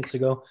couple of minutes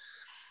ago.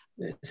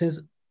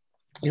 Since,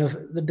 you know,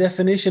 the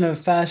definition of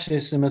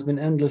fascism has been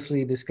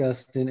endlessly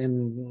discussed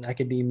in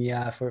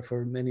academia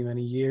for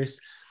many years,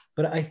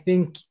 but I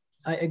think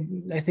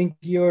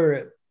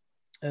you're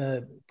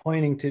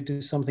pointing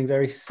to something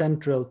very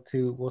central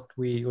to what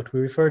we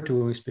refer to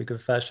when we speak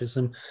of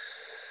fascism,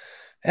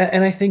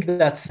 and I think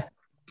that's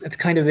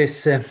kind of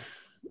this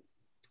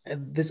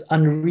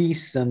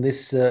unreason,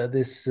 this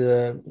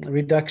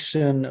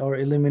reduction or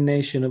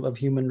elimination of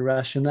human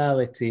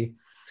rationality,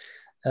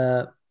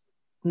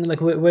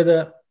 like where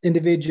the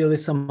individual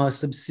is somehow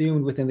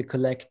subsumed within the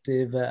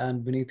collective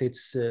and beneath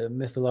its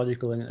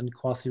mythological and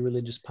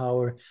quasi-religious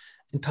power,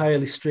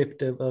 entirely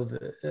stripped of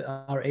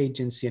our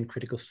agency and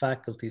critical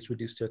faculties,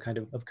 reduced to a kind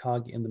of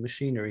cog in the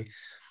machinery.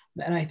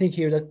 And I think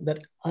here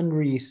that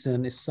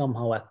unreason is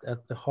somehow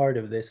at the heart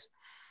of this.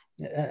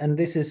 And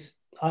this is,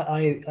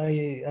 I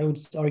would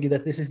argue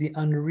that this is the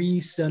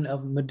unreason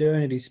of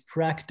modernity's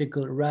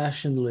practical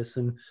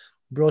rationalism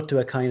brought to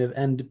a kind of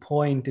end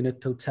point in a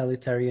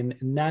totalitarian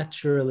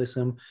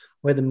naturalism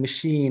where the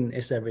machine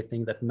is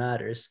everything that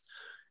matters.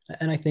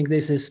 And I think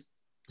this is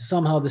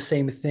somehow the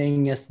same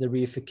thing as the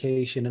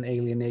reification and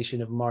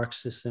alienation of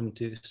Marxism,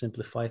 to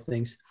simplify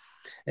things.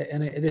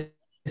 And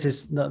this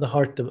is the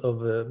heart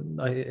of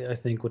I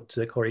think what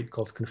Corey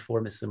calls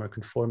conformism or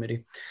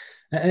conformity.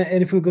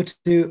 And if we go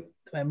to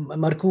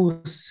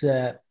Marcuse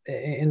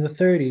in the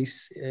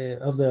 30s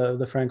of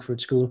the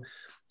Frankfurt School,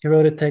 he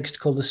wrote a text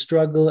called The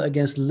Struggle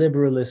Against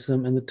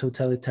Liberalism and the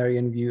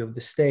Totalitarian View of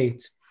the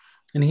State.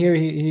 And here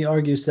he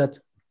argues that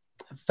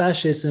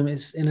fascism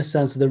is, in a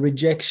sense, the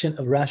rejection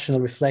of rational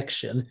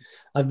reflection.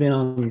 I've been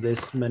on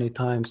this many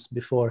times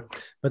before,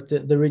 but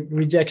the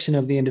rejection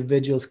of the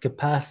individual's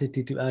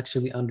capacity to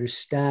actually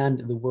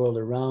understand the world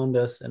around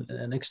us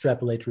and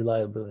extrapolate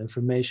reliable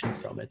information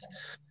from it.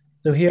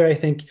 So here I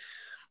think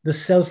the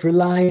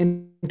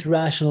self-reliant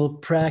rational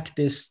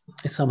practice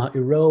is somehow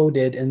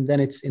eroded, and then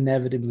it's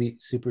inevitably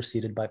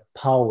superseded by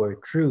power.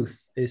 Truth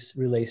is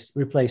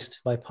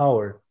replaced by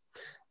power,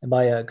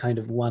 by a kind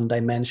of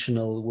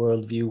one-dimensional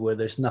worldview where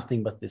there's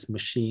nothing but this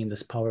machine,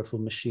 this powerful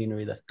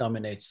machinery that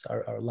dominates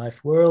our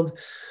life world.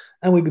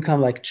 And we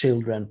become like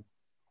children,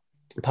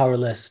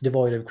 powerless,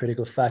 devoid of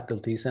critical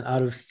faculties, and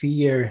out of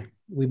fear,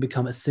 we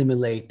become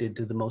assimilated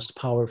to the most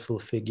powerful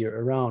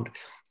figure around.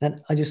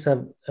 And I just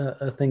have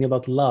a thing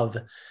about love.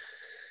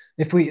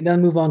 If we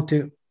then move on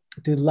to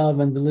love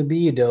and the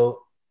libido,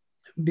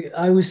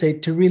 I would say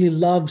to really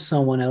love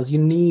someone else, you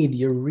need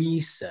your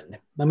reason.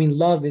 I mean,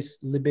 love is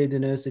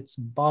libidinous, it's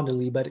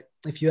bodily, but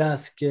if you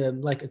ask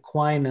like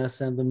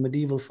Aquinas and the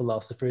medieval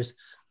philosophers,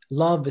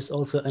 love is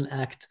also an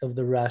act of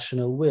the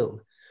rational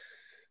will.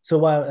 So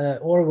while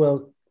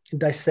Orwell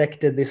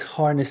dissected this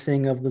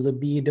harnessing of the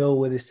libido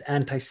with this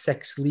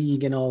anti-sex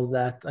league and all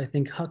that, I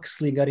think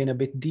Huxley got in a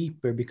bit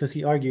deeper because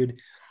he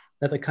argued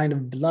that the kind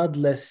of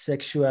bloodless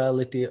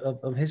sexuality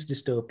of his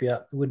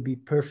dystopia would be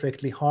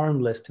perfectly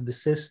harmless to the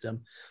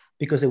system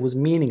because it was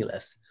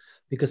meaningless,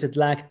 because it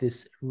lacked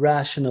this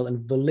rational and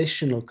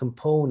volitional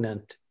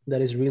component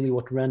that is really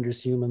what renders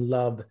human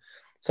love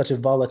such a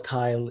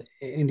volatile,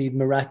 indeed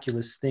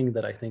miraculous thing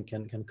that I think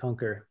can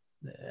conquer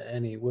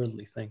any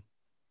worldly thing.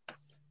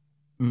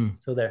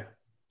 So there.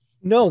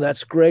 No,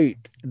 that's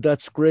great.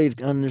 That's great.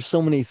 And there's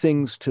so many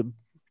things to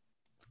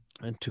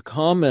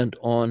comment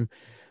on,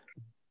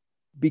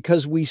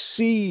 because we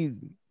see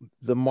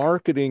the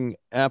marketing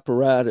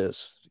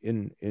apparatus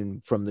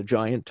in from the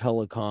giant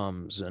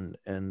telecoms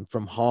and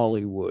from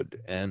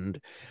Hollywood, and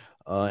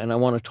I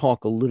want to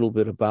talk a little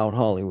bit about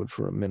Hollywood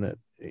for a minute,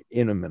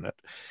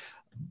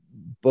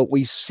 but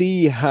we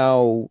see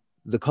how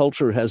the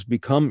culture has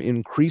become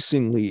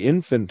increasingly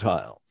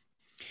infantile,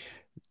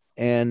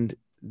 and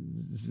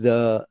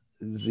I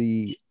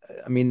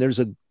mean, there's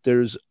a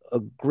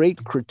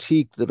great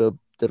critique that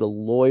a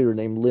lawyer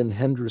named Lynn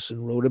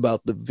Henderson wrote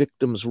about the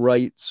victims'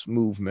 rights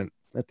movement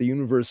at the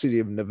University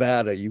of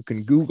Nevada. You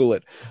can Google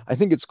it. I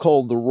think it's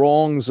called The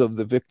Wrongs of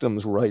the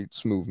Victims'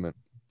 Rights Movement,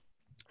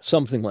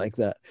 something like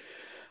that.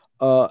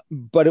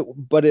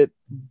 But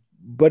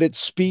it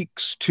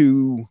speaks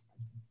to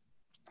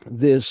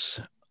this,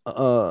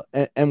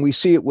 and we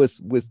see it with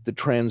the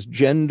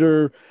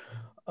transgender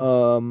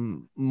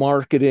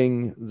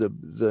marketing,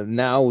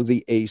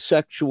 the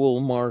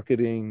asexual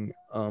marketing,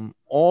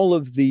 all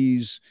of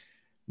these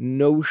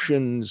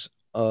notions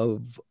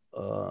of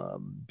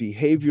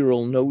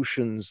behavioral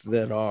notions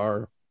that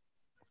are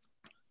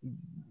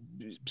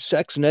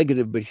sex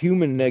negative but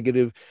human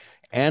negative,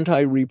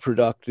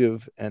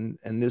 anti-reproductive, and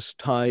this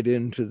tied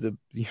into the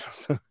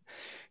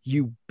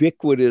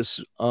ubiquitous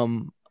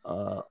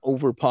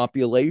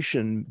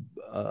overpopulation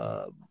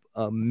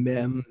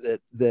meme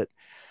that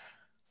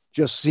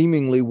just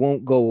seemingly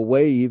won't go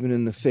away, even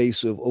in the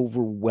face of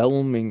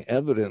overwhelming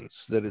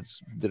evidence that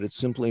it's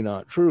simply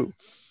not true.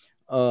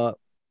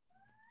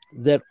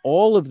 That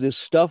all of this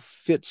stuff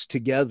fits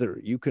together.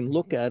 You can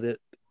look at it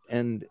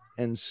and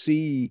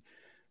see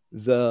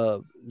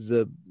the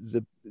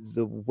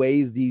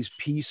way these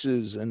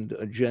pieces and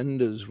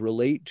agendas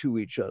relate to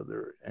each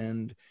other.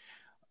 And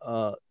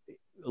a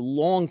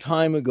long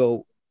time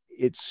ago,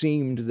 it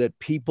seemed that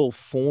people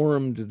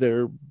formed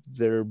their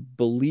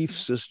belief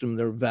system,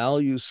 their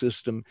value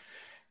system,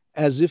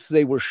 as if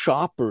they were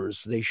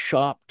shoppers. They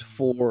shopped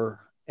for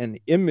an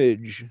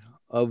image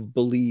of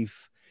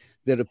belief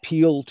that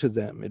appealed to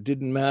them. It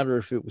didn't matter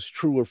if it was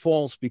true or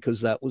false,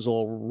 because that was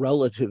all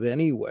relative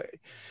anyway.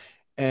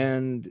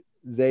 And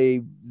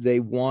they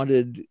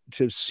wanted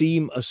to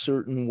seem a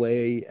certain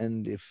way,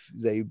 and if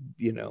they,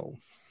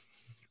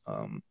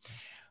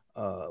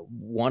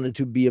 wanted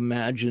to be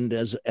imagined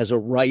as a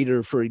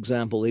writer, for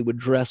example, they would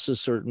dress a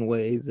certain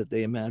way that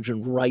they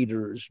imagined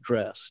writers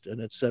dressed,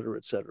 and et cetera,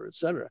 et cetera, et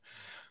cetera.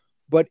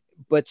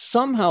 But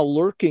somehow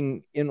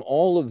lurking in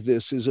all of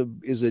this is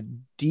a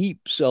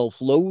deep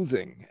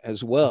self-loathing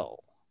as well.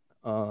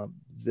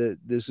 That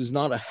this is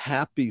not a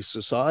happy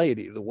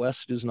society. The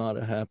West is not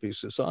a happy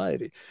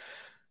society.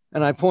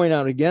 And I point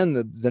out again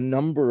the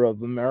number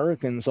of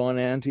Americans on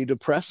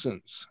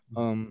antidepressants.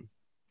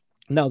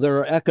 Now,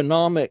 there are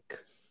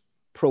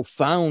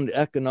profound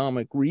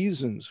economic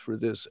reasons for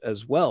this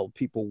as well.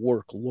 People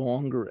work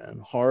longer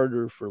and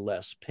harder for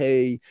less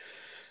pay.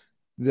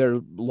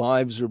 Their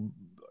lives are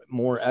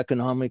more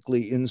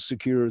economically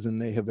insecure than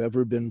they have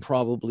ever been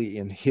probably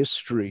in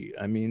history.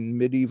 I mean,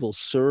 medieval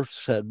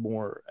serfs had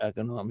more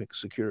economic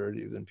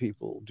security than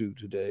people do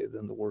today,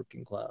 than the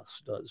working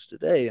class does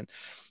today. And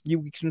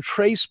you can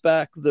trace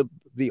back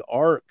the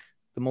arc,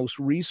 the most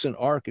recent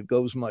arc. It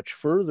goes much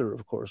further,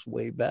 of course,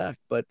 way back,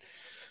 but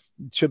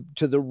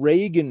to the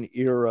Reagan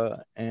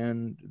era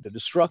and the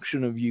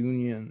destruction of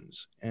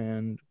unions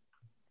and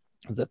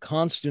the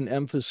constant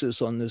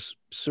emphasis on this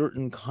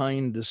certain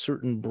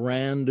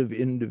brand of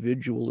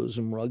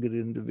individualism, rugged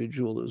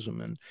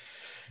individualism,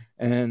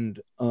 and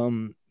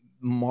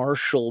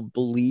martial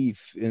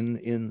belief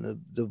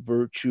in the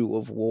virtue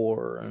of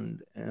war,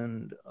 and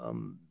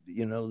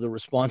the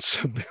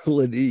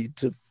responsibility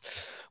to,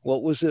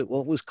 what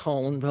was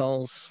Colin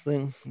Powell's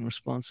thing,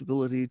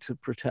 responsibility to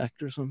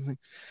protect or something,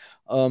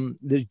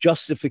 the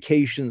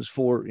justifications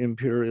for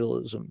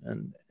imperialism,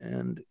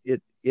 and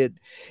it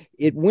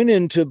went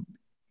into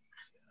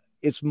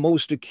its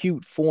most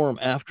acute form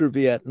after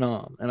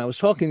Vietnam. And I was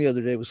talking the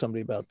other day with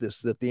somebody about this,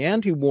 that the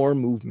anti-war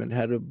movement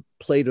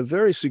played a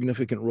very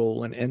significant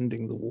role in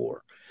ending the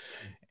war.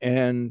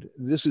 And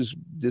this is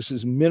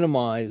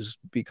minimized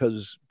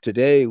because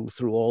today,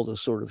 through all the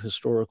sort of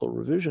historical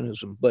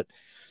revisionism, but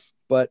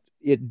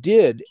it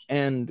did.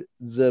 And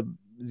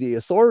the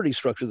authority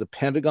structure, the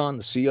Pentagon,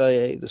 the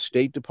CIA, the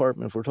State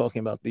Department, if we're talking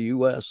about the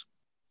US,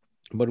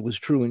 but it was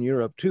true in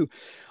Europe too,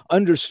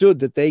 understood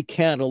that they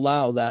can't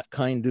allow that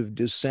kind of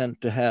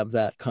dissent to have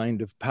that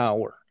kind of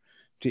power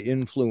to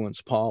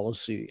influence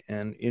policy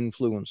and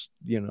influence,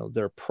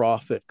 their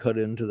profit, cut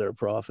into their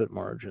profit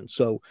margin.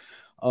 So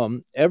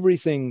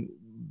everything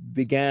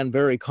began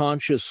very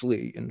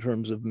consciously in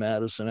terms of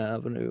Madison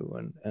Avenue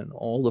and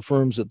all the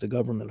firms that the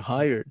government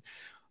hired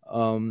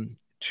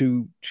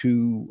to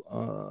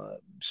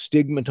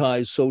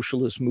stigmatize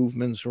socialist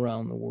movements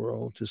around the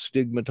world, to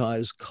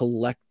stigmatize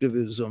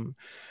collectivism,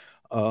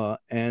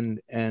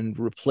 and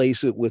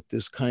replace it with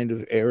this kind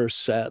of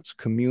ersatz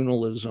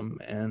communalism.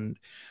 And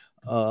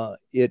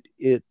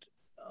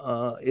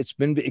it's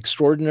been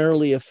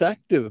extraordinarily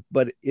effective.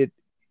 But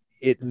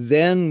it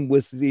then,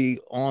 with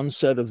the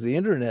onset of the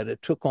internet,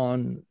 it took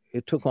on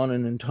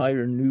an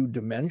entire new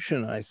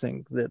dimension, I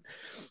think,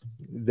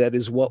 that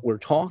is what we're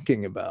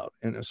talking about,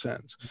 in a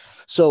sense.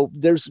 So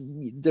there's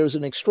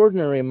an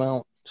extraordinary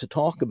amount to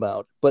talk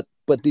about, but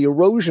the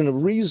erosion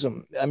of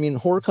reason. I mean,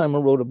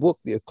 Horkheimer wrote a book,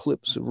 The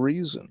Eclipse of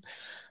Reason,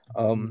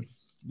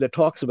 that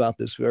talks about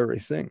this very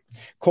thing.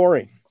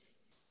 Corey.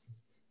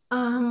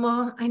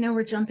 Well, I know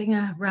we're jumping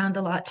around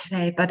a lot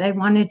today, but I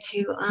wanted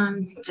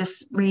to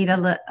just read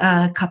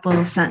a couple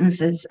of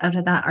sentences out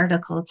of that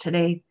article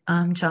today,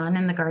 John,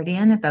 in The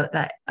Guardian, about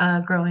that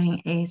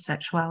growing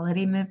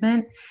asexuality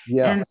movement.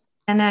 Yeah.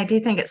 And I do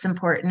think it's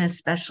important,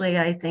 especially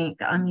I think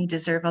you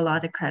deserve a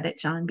lot of credit,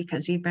 John,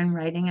 because you've been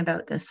writing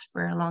about this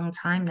for a long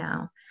time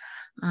now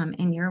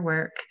in your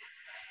work.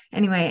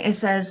 Anyway, it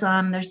says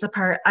there's the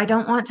part, I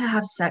don't want to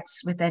have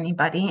sex with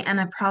anybody, and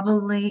I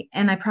probably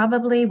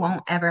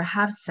won't ever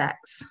have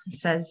sex,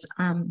 says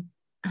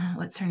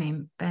what's her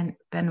name,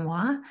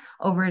 Benoit,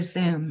 over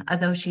Zoom,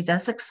 although she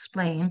does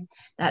explain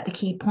that the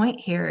key point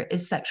here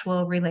is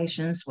sexual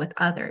relations with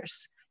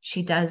others.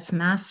 She does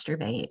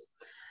masturbate.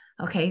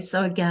 Okay,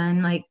 so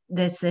again, like,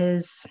 this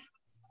is,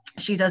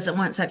 she doesn't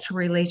want sexual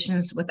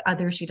relations with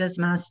others. She does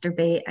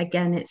masturbate.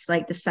 Again, it's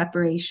like the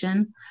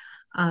separation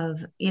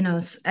of,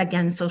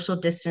 again, social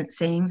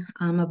distancing,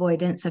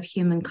 avoidance of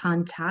human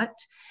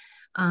contact.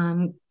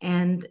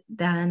 And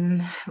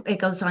then it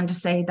goes on to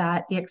say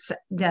that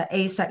the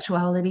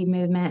asexuality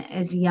movement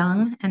is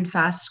young and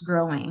fast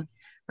growing,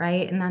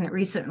 right? And then it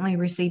recently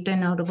received a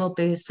notable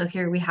boost. So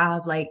here we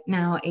have, like,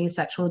 now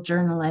asexual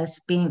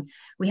journalists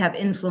we have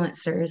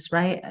influencers,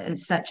 right?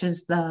 Such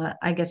as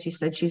I guess you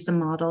said she's the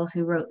model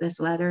who wrote this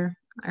letter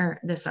or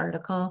this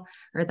article,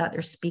 or that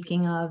they're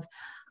speaking of.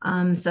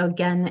 So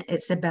again,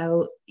 it's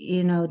about,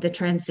 the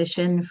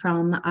transition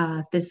from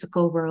a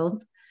physical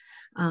world,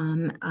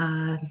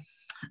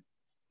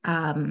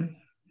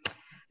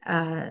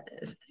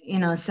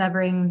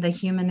 severing the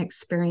human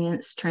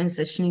experience,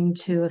 transitioning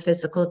to a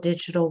physical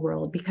digital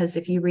world. Because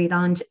if you read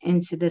on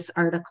into this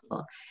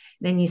article,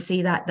 then you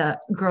see that the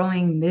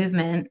growing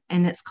movement,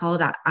 and it's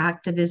called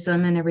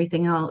activism and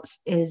everything else,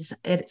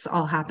 it's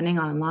all happening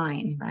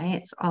online, right?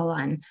 It's all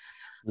on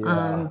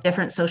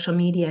different social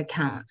media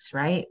accounts,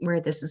 right,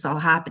 where this is all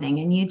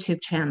happening, and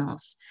YouTube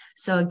channels.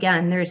 So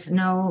again, there's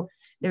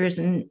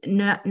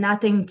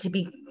nothing to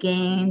be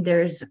gained.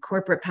 There's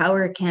corporate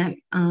power can't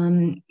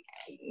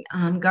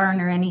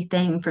garner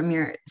anything from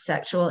your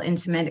sexual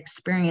intimate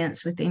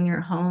experience within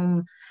your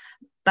home,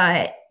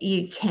 but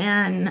you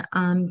can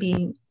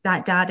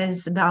that data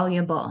is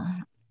valuable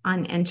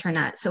on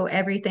internet. So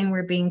everything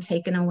we're being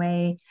taken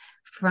away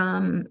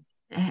from,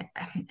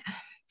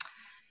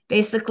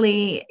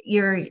 basically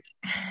you're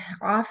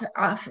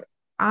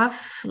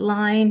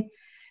offline,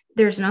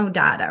 there's no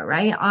data,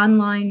 right?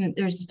 Online,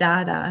 there's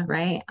data,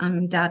 right?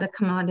 Data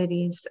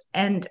commodities.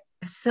 And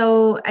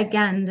so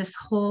again, this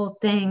whole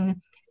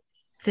thing,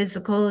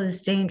 physical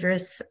is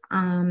dangerous,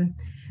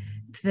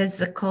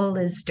 physical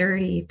is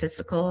dirty,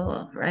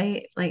 physical,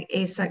 right? Like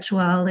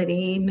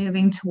asexuality,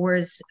 moving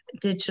towards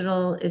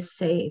digital is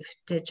safe,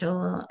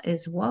 digital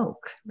is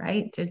woke,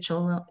 right?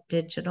 Digital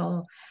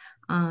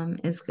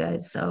is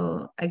good.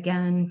 So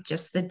again,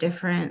 just the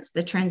difference,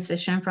 the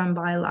transition from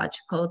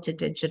biological to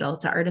digital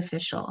to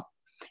artificial,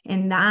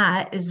 and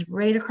that is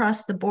right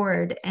across the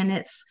board. And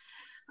it's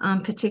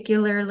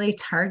particularly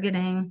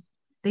targeting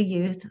the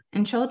youth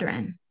and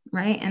children,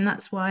 right? And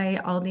that's why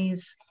all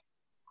these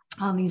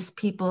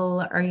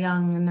people are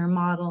young and they're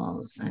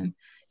models, and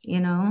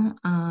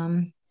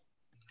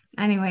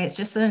anyway, it's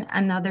just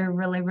another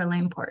really, really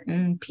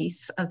important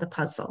piece of the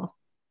puzzle.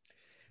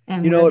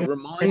 And it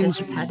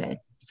reminds me, headed.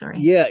 Sorry.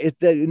 Yeah,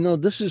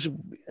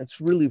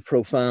 it's really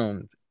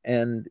profound,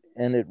 and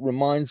it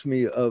reminds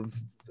me of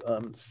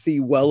Thee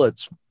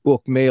Wellett's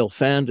book Male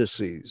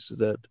Fantasies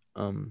that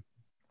I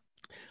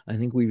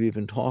think we've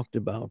even talked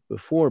about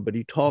before. But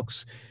it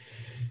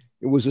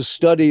was a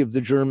study of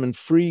the German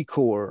Free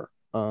Corps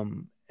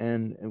and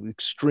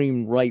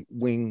extreme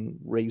right-wing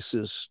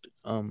racist,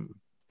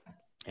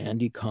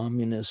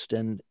 anti-communist,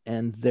 and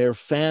their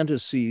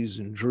fantasies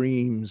and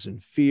dreams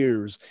and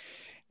fears.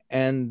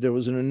 And there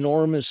was an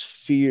enormous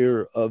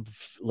fear of,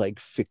 like,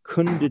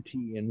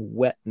 fecundity and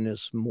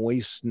wetness,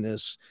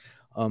 moistness,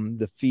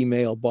 The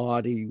female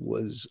body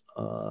was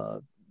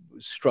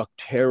struck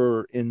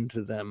terror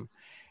into them,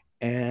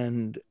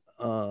 and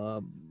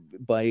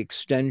by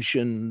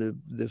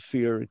extension, the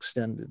fear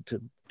extended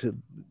to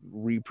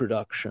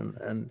reproduction.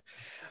 And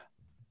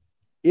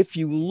if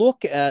you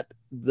look at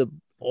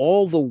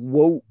all the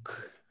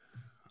woke,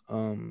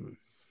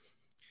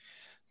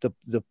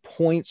 the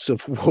points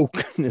of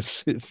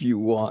wokeness, if you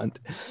want,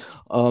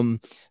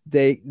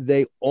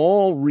 they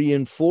all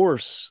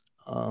reinforce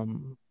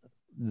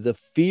the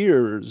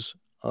fears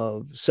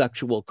of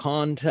sexual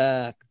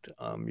contact.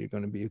 You're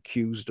going to be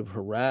accused of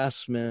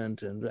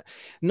harassment, and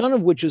none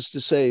of which is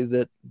to say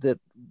that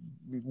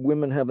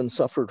women haven't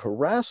suffered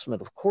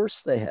harassment. Of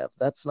course they have.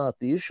 That's not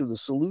the issue. The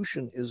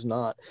solution is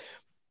not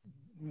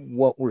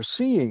what we're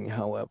seeing,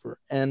 however.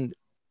 And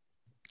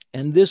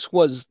this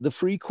was, the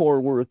Free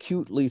Corps were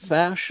acutely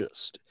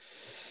fascist.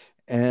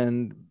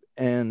 And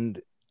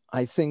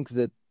I think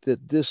that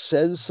this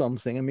says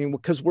something. I mean,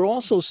 because we're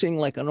also seeing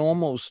like an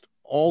almost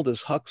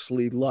Aldous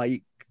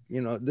Huxley-like,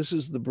 this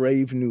is the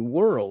Brave New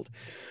World,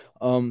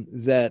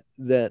 that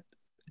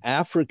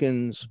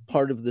Africans,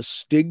 part of the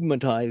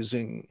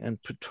stigmatizing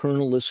and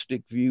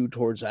paternalistic view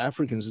towards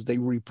Africans is they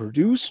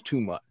reproduce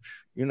too much,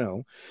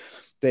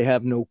 they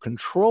have no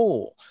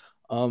control.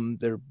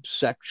 They're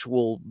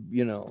sexually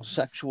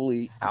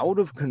out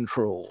of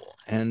control.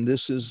 And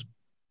this is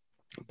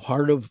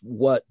part of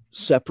what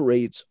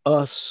separates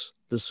us,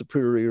 the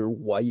superior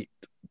white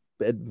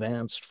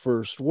advanced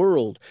first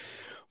world,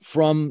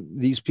 from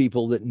these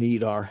people that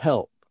need our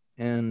help.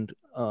 And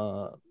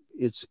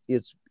it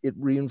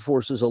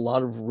reinforces a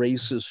lot of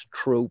racist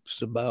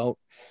tropes about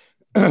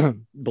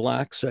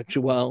Black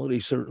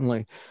sexuality,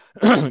 certainly,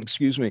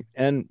 excuse me.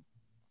 And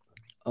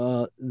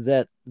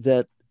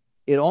that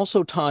it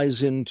also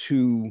ties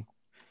into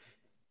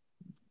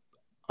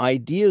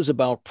ideas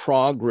about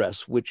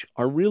progress, which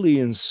are really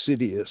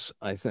insidious,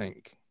 I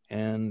think,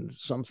 and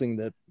something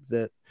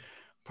that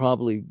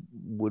probably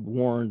would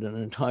warrant an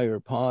entire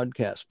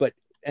podcast. But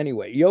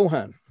anyway,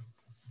 Johan.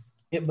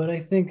 Yeah, but I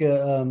think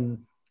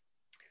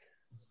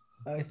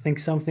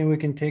something we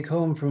can take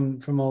home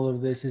from all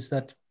of this is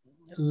that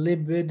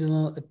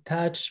libidinal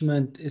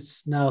attachment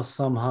is now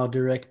somehow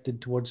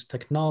directed towards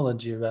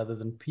technology rather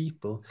than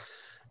people.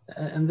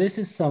 And this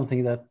is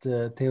something that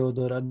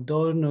Theodor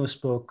Adorno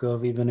spoke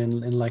of even in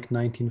like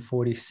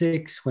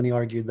 1946, when he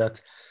argued that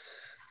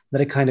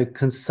a kind of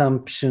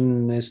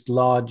consumptionist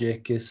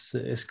logic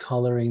is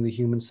coloring the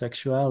human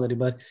sexuality.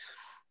 But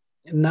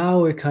now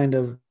we're kind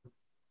of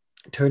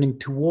turning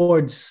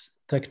towards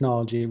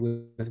technology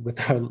with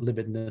our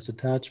libidinous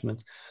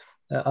attachment.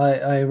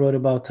 I wrote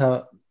about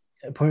how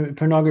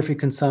pornography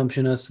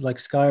consumption has like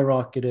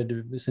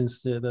skyrocketed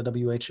since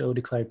the WHO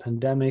declared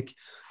pandemic,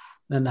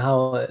 and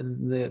how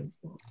the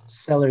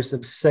sellers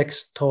of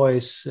sex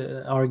toys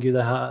argue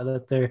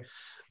that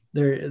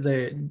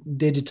they're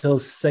digital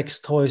sex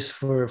toys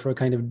for a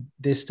kind of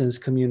distance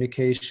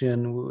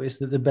communication is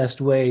the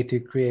best way to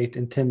create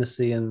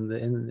intimacy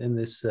in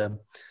this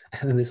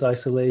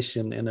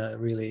isolation, in a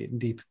really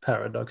deep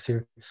paradox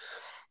here.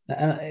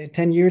 And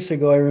 10 years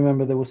ago, I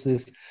remember there was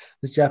this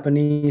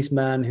Japanese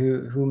man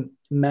who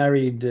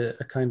married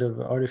a kind of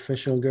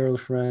artificial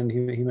girlfriend.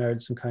 He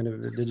married some kind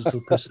of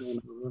digital persona.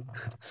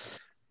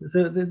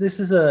 So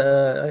this is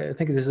I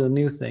think this is a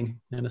new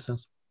thing in a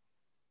sense.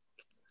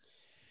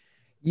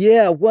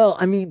 Yeah, well,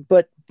 I mean,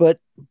 but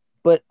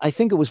I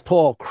think it was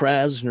Paul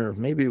Krasner,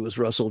 maybe it was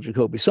Russell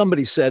Jacoby.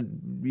 Somebody said,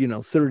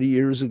 30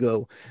 years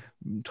ago,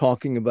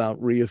 talking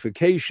about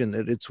reification,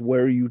 that it's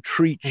where you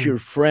treat your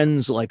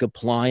friends like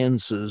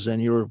appliances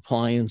and your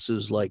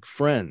appliances like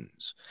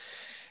friends.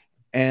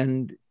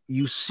 And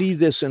you see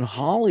this in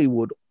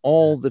Hollywood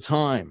all the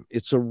time.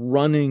 It's a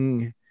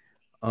running,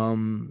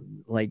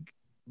 like,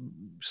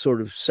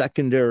 sort of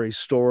secondary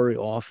story,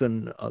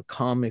 often a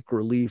comic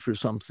relief or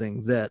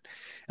something, that,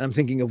 and I'm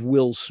thinking of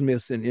Will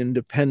Smith in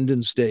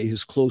Independence Day.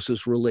 His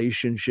closest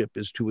relationship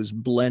is to his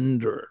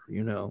blender,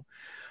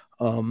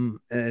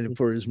 and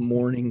for his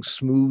morning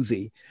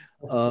smoothie.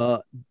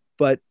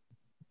 But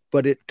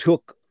it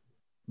took,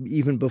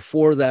 even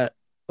before that,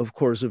 of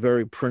course, a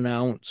very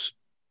pronounced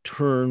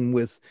turn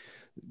with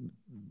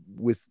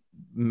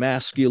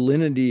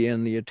masculinity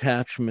and the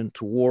attachment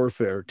to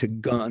warfare, to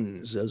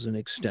guns as an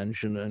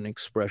extension and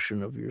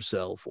expression of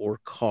yourself, or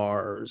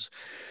cars,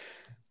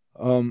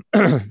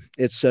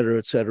 et cetera,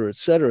 et cetera, et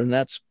cetera. And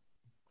that's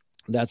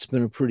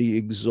been a pretty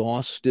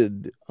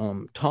exhausted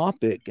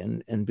topic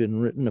and been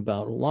written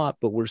about a lot.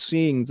 But we're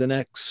seeing the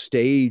next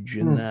stage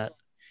in that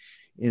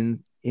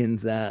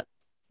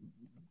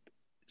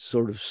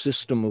sort of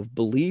system of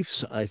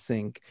beliefs, I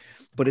think.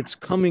 But it's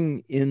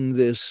coming in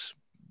this,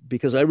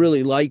 because I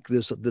really like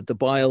this, that the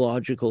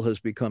biological has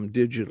become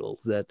digital,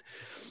 that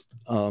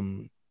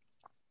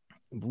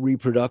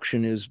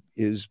reproduction is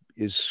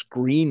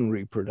screen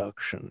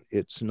reproduction.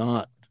 It's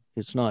not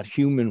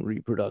human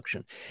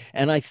reproduction.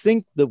 And I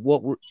think that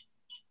what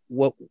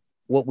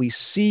we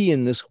see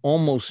in this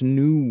almost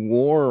new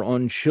war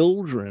on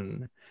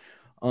children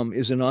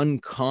is an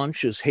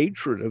unconscious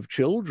hatred of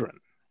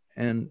children.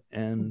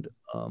 and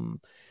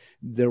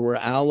there were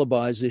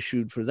alibis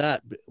issued for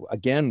that,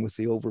 again, with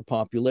the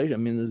overpopulation. I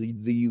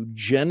mean, the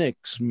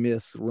eugenics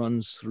myth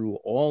runs through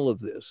all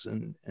of this,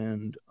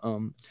 and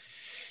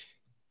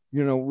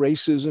you know,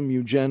 racism,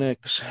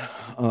 eugenics,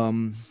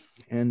 and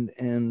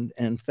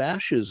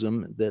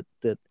fascism. That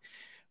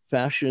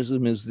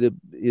fascism is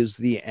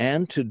the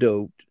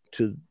antidote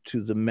to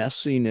the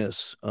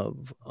messiness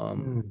of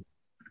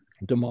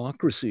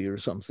democracy or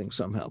something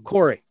somehow.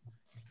 Corey.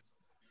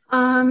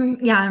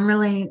 Yeah, I'm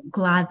really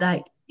glad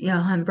that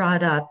Johan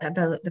brought up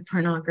about the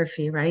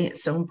pornography, right?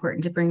 It's so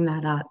important to bring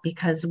that up,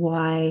 because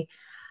why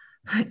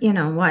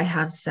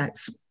have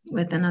sex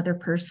with another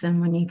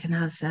person when you can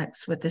have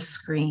sex with a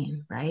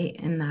screen, right?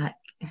 And that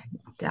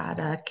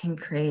data can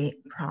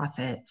create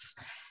profits.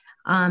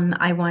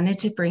 I wanted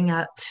to bring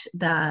up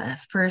the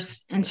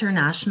first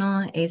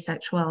International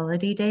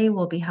Asexuality Day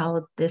will be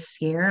held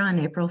this year on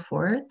April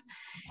 4th.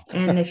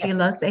 And if you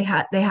look, they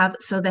have a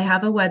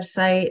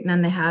website, and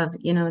then they have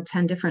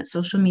 10 different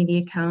social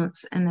media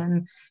accounts. And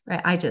then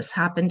I just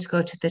happened to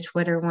go to the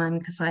Twitter one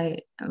because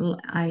I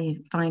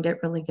find it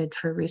really good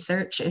for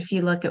research. If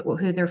you look at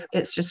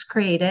it's just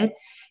created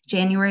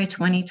January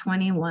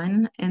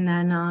 2021, and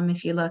then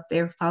if you look,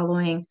 they're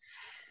following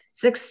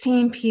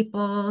 16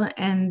 people,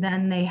 and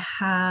then they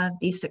have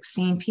these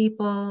 16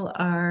 people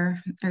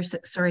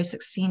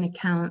 16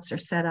 accounts are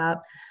set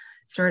up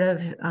sort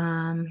of,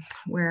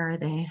 where are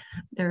they?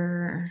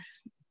 They're,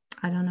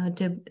 I don't know,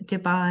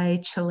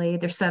 Dubai, Chile,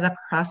 they're set up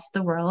across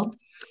the world,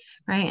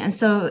 right? And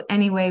so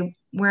anyway,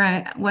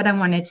 what I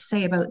wanted to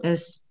say about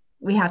this,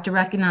 we have to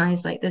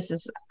recognize, like, this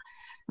is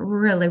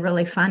really,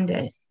 really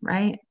funded,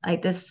 right?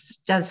 Like, this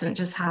doesn't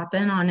just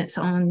happen on its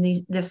own.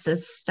 This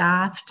is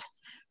staffed,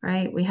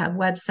 right? We have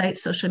websites,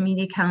 social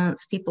media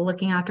accounts, people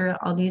looking after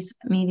all these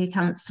media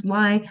accounts.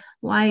 Why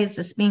is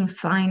this being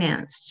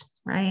financed,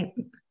 right?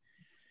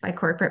 By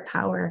corporate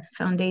power,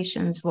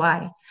 foundations.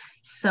 Why?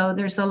 So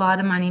there's a lot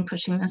of money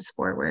pushing this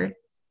forward.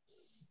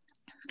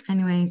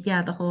 Anyway,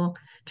 yeah, the whole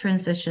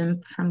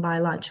transition from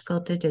biological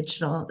to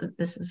digital,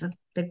 this is a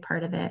big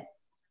part of it.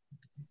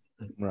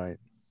 Right.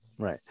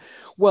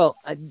 Well,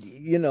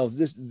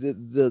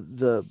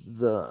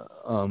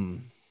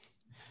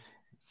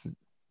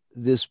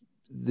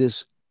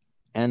 this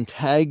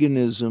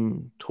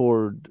antagonism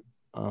toward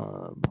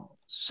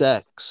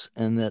sex,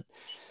 and that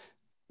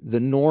the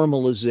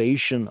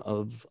normalization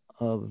of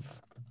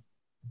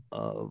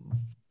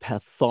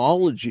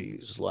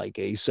pathologies like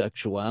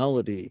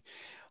asexuality,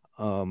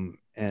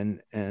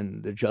 and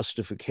the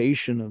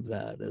justification of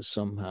that as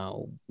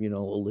somehow, a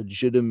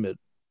legitimate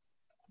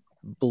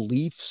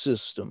belief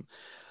system,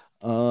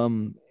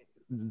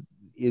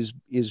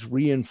 is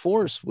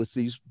reinforced with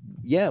these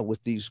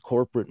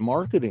corporate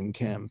marketing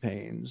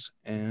campaigns.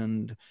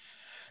 And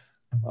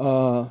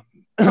well,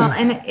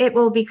 and it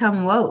will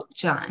become woke,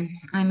 John.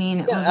 I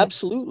mean,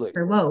 absolutely,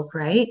 for woke,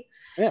 right?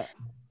 Yeah.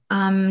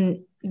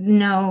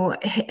 No,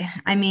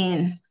 I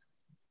mean,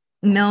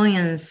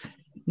 millions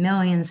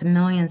and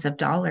millions of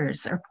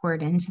dollars are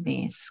poured into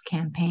these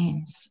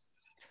campaigns.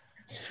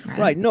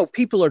 Right. No,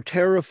 people are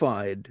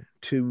terrified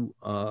to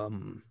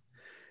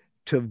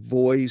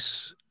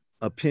voice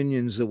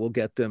opinions that will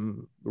get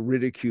them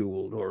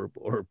ridiculed or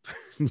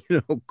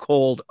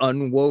called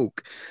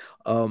unwoke.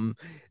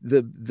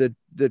 The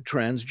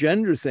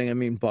transgender thing. I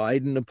mean,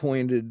 Biden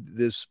appointed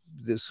this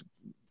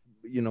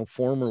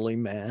formerly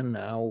man,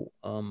 now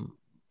a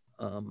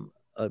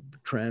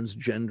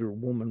transgender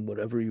woman,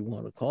 whatever you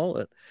want to call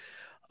it,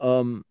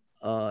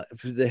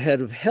 the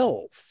head of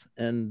health.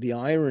 And the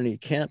irony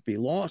can't be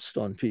lost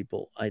on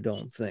people, I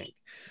don't think.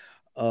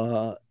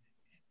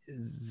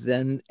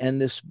 Then,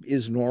 and this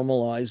is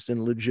normalized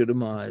and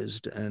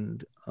legitimized,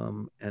 and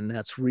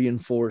that's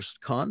reinforced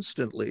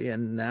constantly,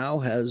 and now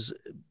has,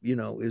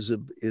 is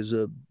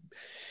a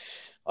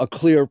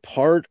clear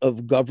part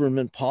of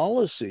government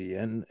policy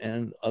and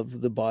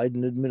of the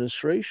Biden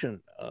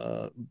administration,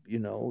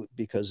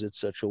 because it's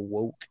such a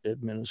woke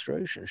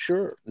administration.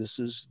 Sure, this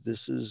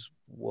is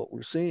what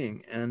we're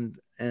seeing,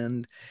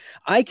 and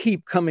I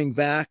keep coming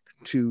back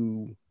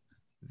to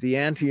the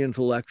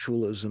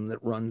anti-intellectualism that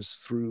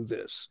runs through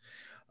this.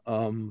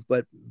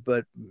 But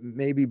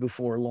maybe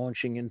before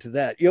launching into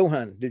that,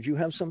 Johan, did you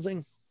have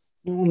something?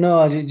 No,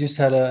 I just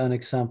had an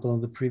example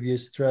on the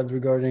previous thread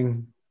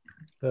regarding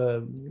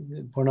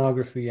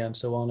pornography and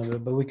so on,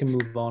 but we can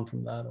move on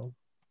from that.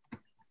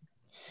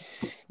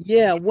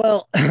 Yeah,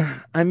 well,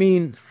 I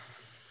mean,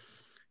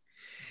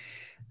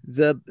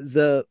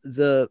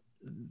 the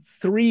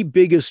three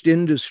biggest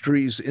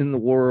industries in the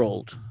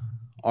world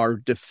are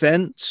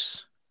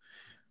defense,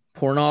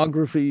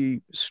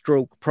 pornography,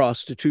 stroke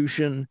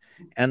prostitution,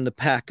 and the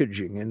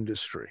packaging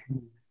industry.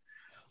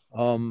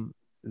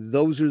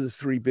 Those are the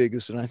three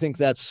biggest, and I think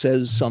that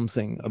says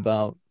something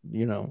about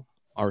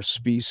our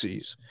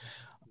species.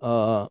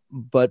 But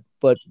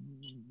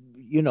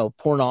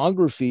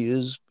pornography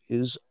is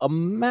a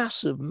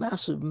massive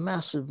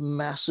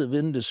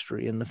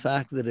industry, and the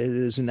fact that it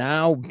is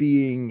now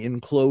being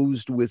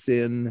enclosed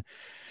within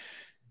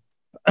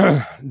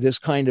this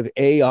kind of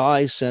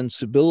AI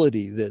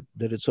sensibility that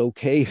it's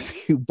okay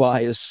if you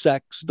buy a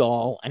sex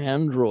doll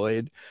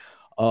android,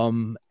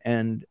 and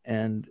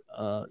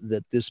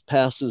that this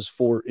passes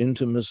for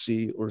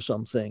intimacy or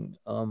something,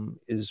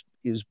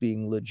 is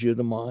being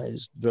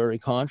legitimized very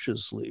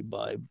consciously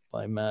by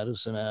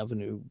Madison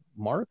Avenue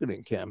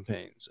marketing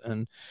campaigns,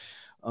 and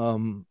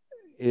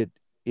it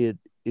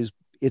is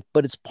it,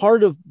 but it's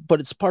part of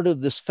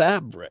this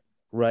fabric,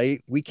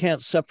 right? We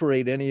can't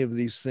separate any of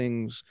these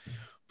things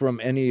from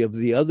any of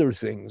the other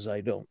things,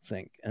 I don't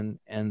think. And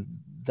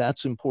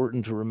that's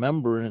important to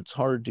remember, and it's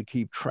hard to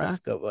keep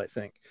track of, I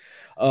think.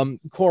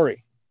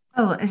 Corey.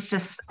 Oh, it's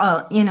just,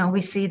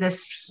 we see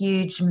this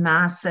huge,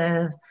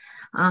 massive,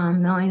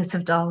 millions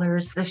of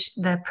dollars,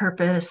 the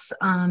purpose,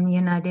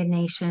 United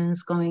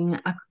Nations going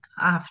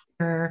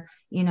after,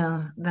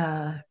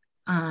 the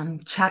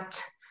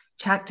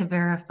checked to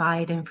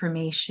verified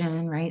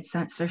information, right?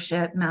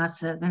 Censorship,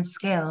 massive in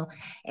scale,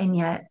 and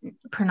yet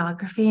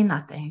pornography,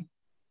 nothing,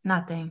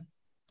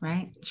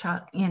 right?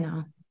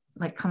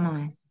 Like, come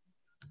on,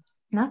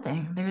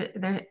 nothing.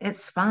 There,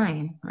 it's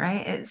fine,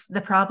 right? It's the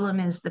problem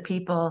is the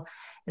people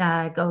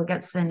that go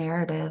against the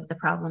narrative. The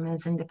problem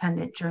is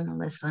independent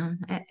journalism.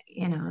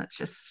 It's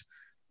just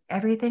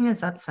everything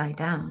is upside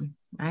down,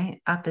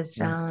 right? Up is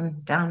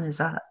down, down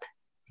is up.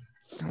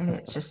 Right?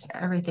 It's just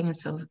everything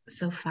is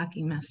so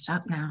fucking messed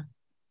up now.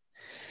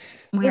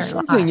 There's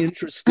something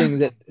interesting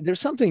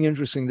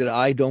that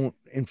I don't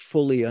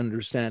fully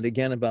understand,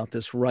 again, about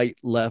this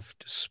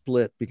right-left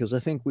split, because I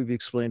think we've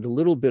explained a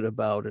little bit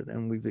about it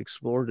and we've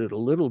explored it a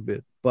little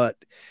bit, but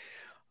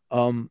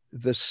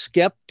the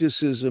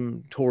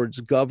skepticism towards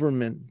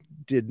government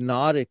did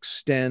not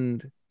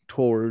extend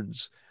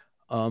towards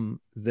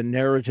the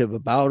narrative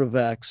about a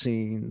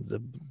vaccine,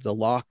 the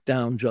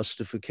lockdown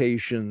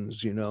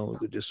justifications,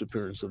 the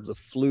disappearance of the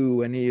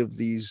flu, any of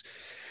these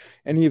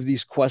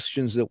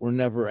questions that were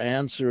never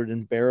answered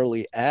and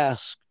barely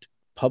asked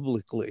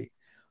publicly.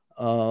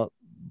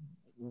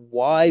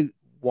 Why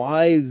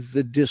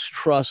the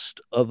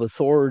distrust of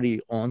authority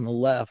on the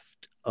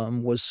left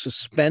was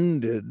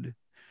suspended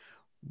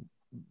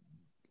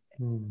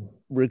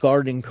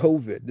regarding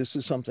COVID? This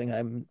is something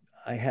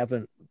I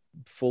haven't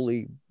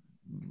fully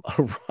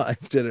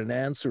arrived at an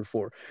answer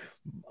for.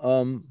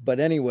 But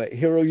anyway,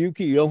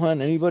 Hiroyuki,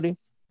 Johan, anybody?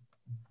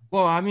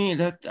 Well, I mean,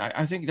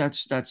 I think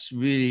that's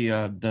really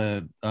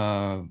the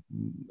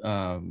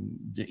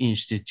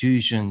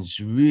institutions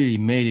really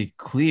made it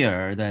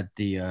clear that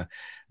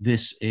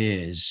this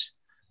is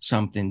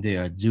something they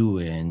are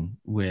doing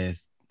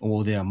with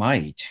all their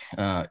might.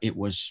 It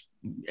was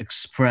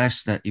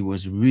expressed that it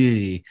was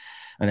really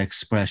an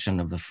expression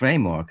of the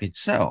framework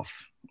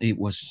itself. It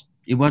was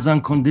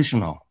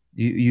unconditional.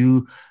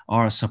 You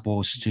are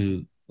supposed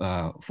to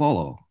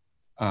follow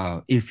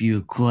if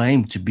you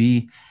claim to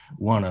be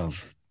one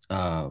of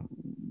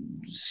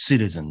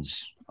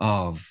citizens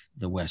of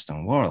the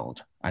Western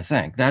world. I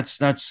think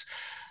that's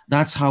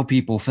how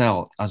people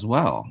felt as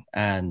well,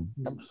 and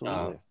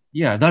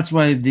that's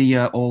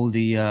why all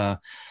the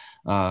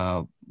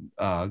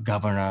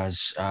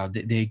governors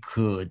they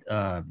could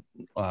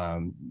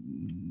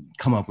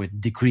come up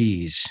with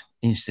decrees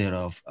instead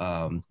of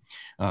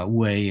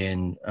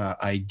weighing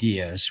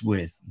ideas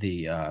with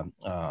the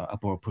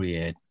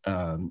appropriate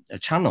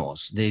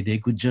channels. They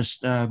could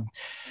just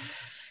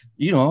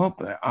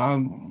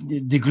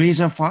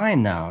degrees are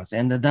fine now,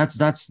 and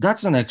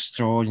that's an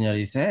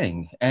extraordinary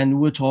thing. And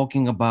we're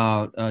talking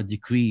about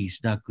decrees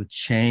that could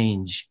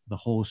change the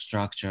whole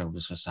structure of the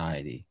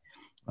society.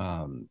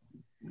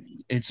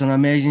 It's an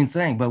amazing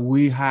thing, but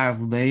we have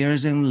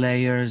layers and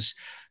layers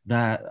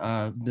that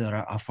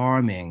are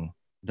affirming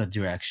the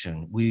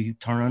direction. We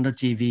turn on the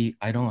TV.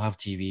 I don't have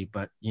TV,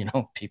 but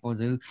people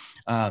do.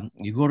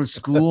 You go to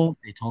school,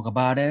 they talk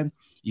about it.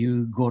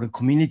 You go to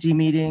community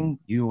meeting,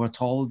 you are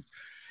told,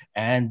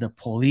 and the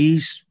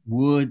police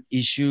would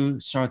issue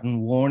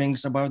certain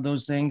warnings about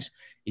those things.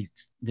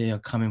 They are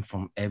coming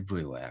from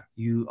everywhere.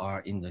 You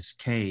are in this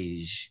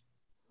cage.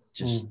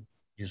 Just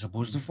you're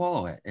supposed to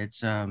follow it.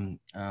 It's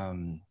a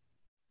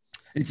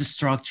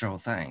structural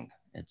thing.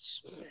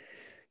 It's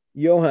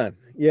Johan,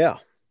 yeah.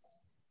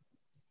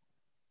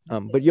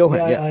 But Johan,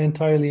 I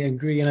entirely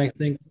agree, and I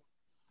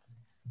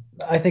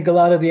think a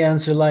lot of the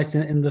answer lies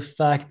in the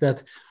fact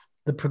that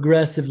the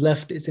progressive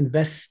left is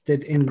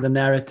invested in the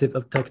narrative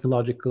of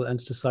technological and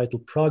societal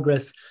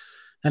progress,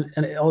 and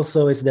it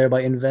also is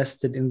thereby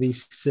invested in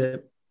these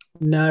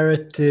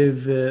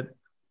narrative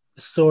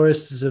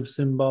sources of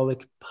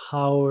symbolic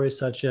power,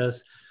 such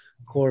as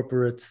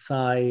corporate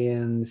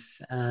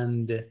science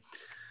and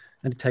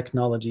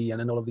technology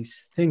and all of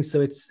these things.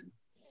 So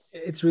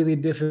it's really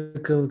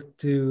difficult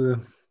to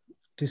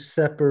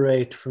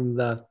separate from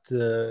that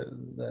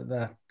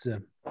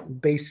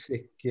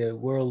basic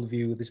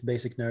worldview, this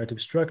basic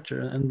narrative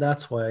structure, and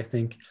that's why I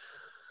think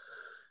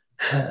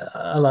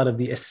a lot of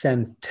the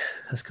assent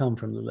has come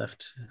from the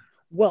left.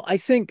 Well, I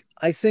think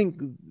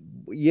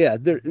yeah,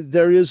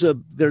 there's a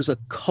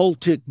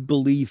cultic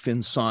belief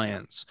in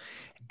science,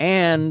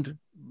 and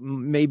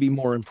maybe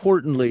more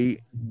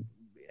importantly,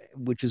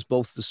 which is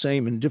both the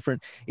same and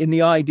different in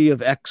the idea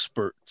of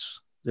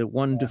experts, that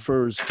one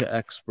defers to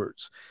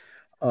experts.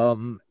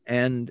 And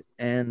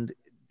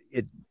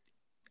it,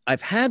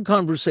 I've had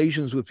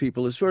conversations with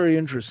people. It's very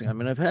interesting. I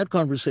mean, I've had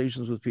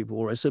conversations with people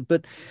where I said,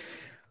 but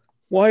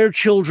why are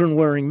children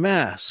wearing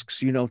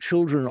masks? You know,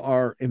 children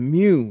are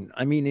immune.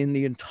 I mean, on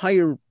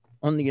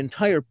the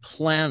entire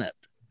planet,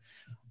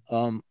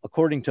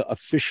 according to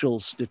official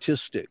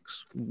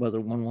statistics,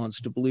 whether one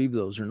wants to believe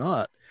those or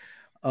not,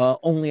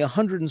 only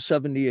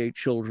 178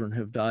 children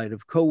have died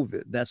of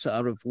COVID. That's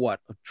out of what,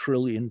 1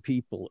 trillion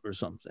people or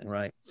something,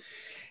 right?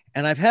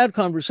 And I've had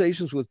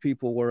conversations with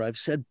people where I've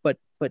said, but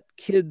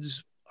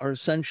kids are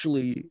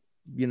essentially,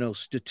 you know,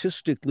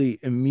 statistically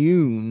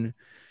immune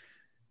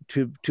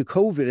to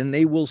COVID. And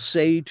they will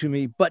say to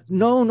me, but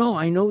no,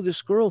 I know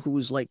this girl who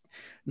was like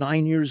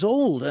 9 years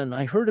old, and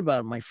I heard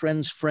about it. My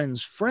friend's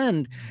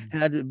friend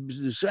had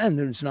this, and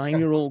this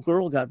 9-year-old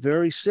girl got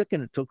very sick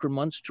and it took her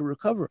months to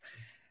recover.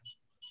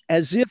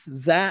 As if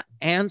that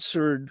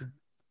answered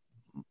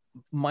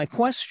my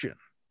question.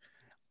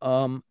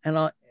 And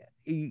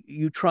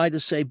you try to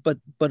say, but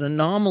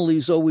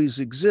anomalies always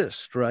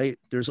exist, right?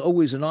 There's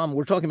always anomalies.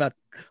 We're talking about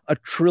 1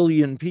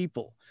 trillion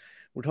people.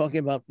 We're talking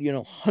about, you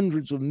know,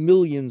 hundreds of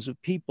millions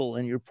of people,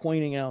 and you're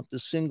pointing out the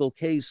single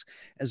case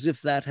as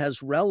if that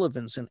has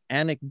relevance, an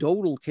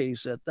anecdotal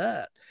case at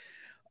that.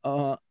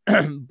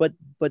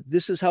 But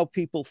this is how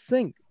people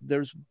think.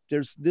 This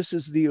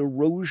is the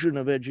erosion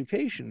of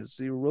education. It's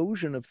the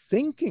erosion of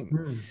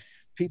thinking.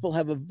 People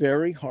have a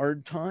very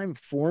hard time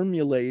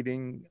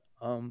formulating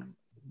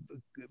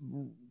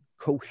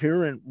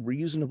coherent,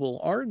 reasonable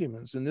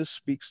arguments. And this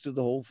speaks to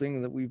the whole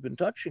thing that we've been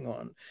touching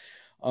on,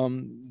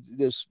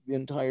 this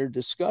entire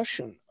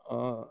discussion.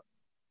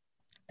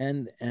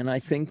 And I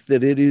think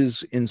that it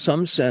is, in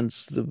some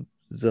sense,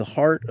 the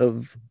heart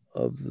of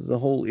the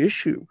whole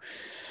issue.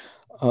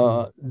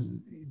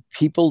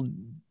 People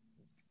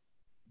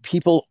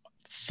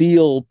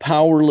feel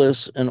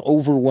powerless and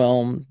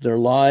overwhelmed. Their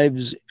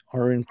lives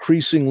are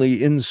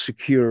increasingly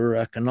insecure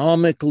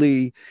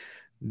economically.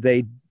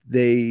 They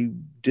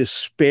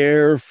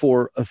despair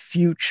for a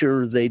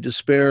future. They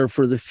despair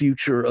for the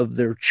future of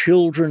their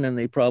children, and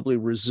they probably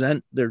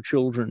resent their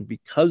children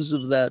because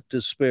of that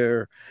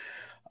despair.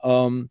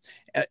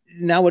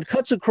 Now it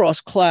cuts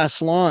across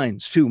class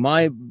lines too.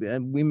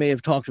 We may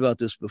have talked about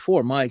this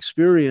before. My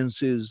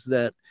experience is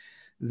that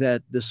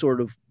the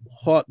sort of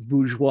hot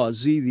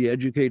bourgeoisie, the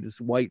educated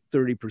white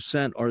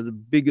 30%, are the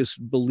biggest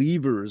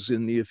believers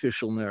in the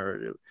official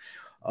narrative.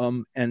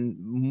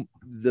 And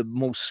the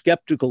most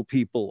skeptical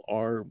people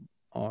are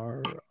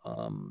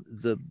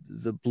the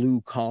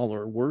blue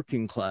collar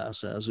working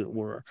class, as it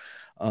were,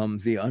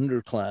 the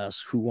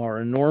underclass, who are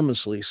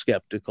enormously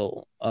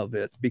skeptical of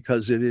it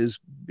because it is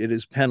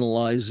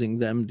penalizing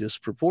them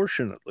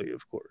disproportionately,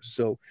 of course.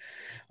 So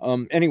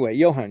anyway,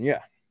 Johan,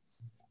 yeah.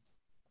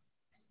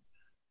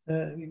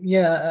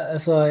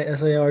 As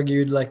I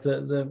argued, like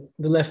the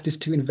left is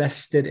too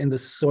invested in the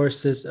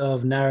sources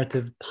of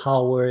narrative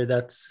power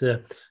that's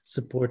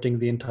supporting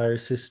the entire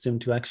system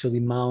to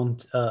actually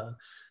mount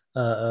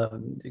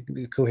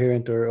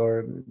coherent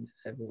or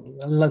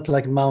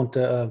like mount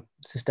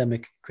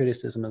systemic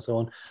criticism and so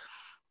on.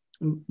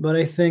 But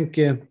I think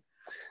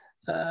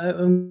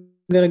I'm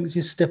gonna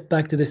just step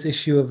back to this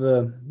issue of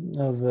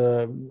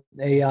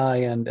AI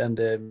and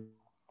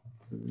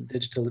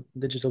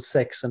digital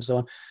sex and so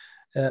on.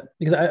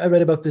 Because I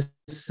read about this.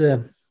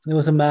 There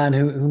was a man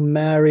who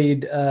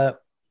married,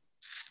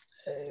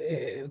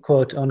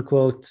 quote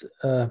unquote,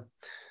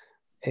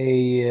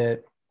 a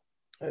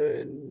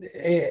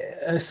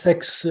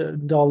sex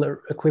doll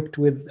equipped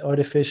with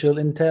artificial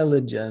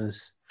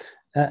intelligence,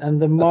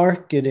 and the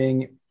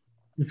marketing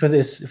for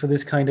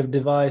this kind of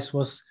device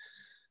was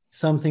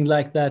something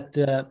like that.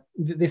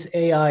 This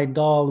AI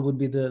doll would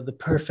be the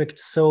perfect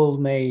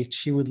soulmate.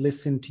 She would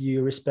listen to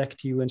you,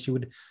 respect you, and she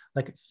would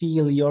like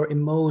feel your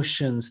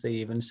emotions, they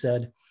even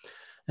said.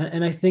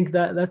 And I think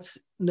that's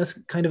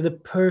kind of the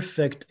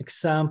perfect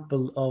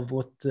example of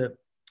what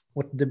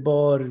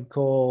Debord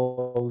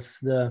calls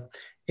the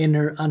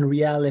inner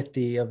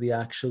unreality of the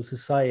actual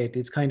society.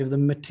 It's kind of the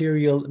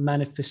material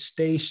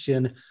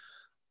manifestation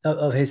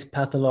of his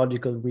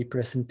pathological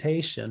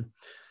representation.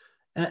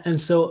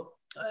 And so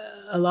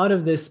a lot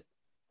of this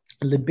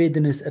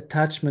libidinous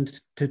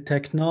attachment to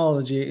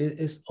technology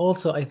is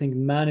also, I think,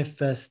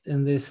 manifest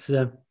in this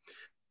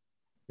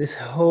this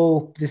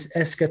hope, this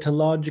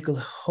eschatological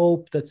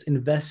hope that's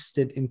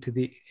invested into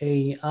the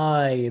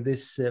AI,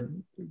 this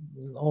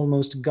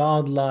almost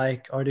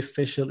godlike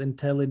artificial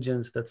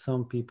intelligence that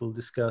some people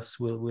discuss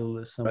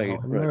will somehow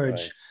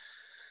emerge.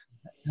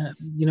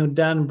 Right.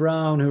 Dan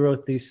Brown, who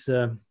wrote these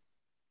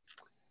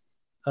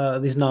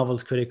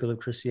novels critical of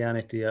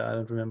Christianity, I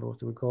don't remember what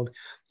they were called,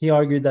 he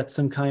argued that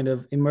some kind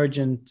of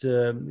emergent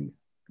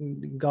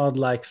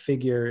godlike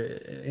figure,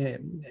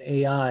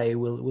 AI,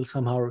 will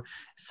somehow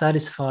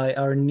satisfy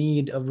our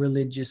need of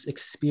religious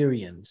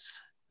experience.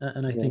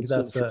 And I think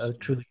that's a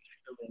truly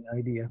thrilling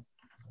idea.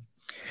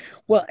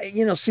 Well,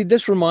 see,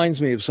 this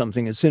reminds me of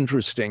something. It's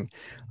interesting.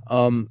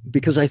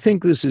 because I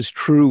think this is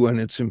true and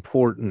it's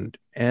important.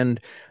 And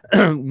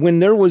when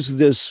there was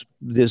this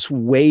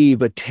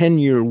wave, a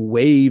 10-year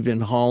wave in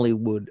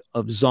Hollywood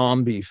of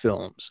zombie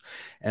films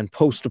and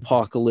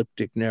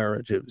post-apocalyptic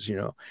narratives,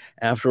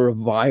 after a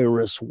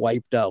virus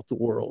wiped out the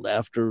world,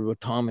 after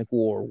atomic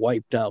war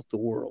wiped out the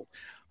world,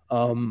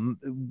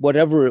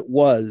 whatever it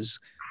was,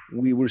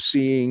 we were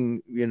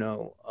seeing,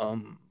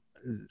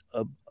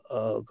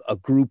 a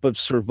group of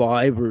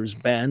survivors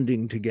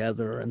banding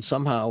together, and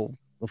somehow,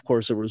 of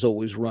course, there was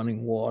always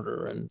running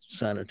water and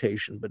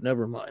sanitation, but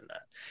never mind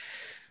that.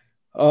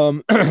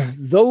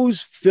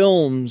 Those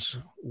films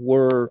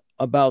were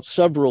about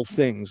several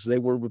things. They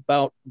were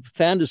about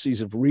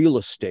fantasies of real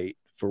estate,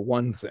 for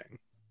one thing,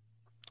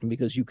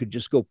 because you could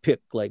just go pick,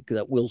 like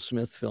that Will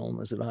Smith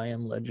film, is it I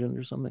Am Legend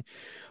or something?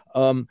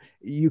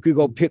 You could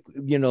go pick,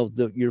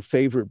 your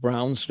favorite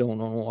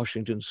brownstone on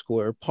Washington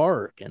Square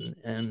Park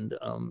and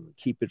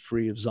keep it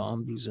free of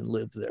zombies and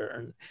live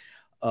there.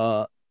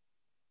 And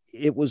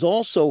it was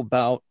also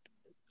about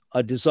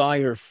a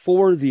desire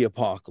for the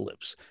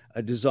apocalypse,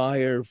 a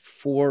desire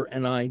for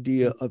an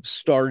idea of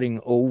starting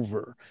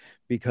over,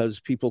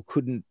 because people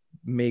couldn't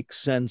make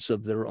sense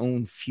of their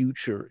own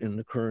future in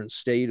the current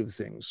state of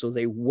things. So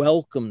they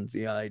welcomed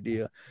the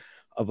idea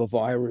of a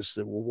virus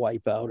that will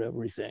wipe out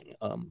everything,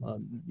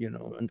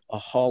 a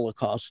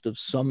Holocaust of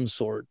some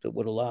sort that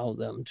would allow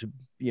them to,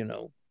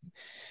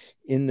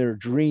 in their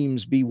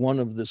dreams, be one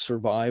of the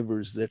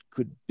survivors that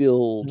could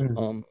build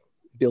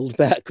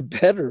back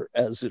better,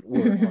 as it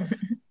were.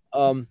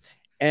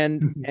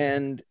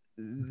 And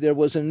there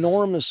was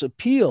enormous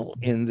appeal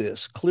in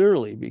this,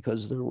 clearly,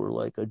 because there were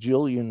like a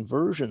jillion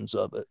versions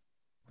of it.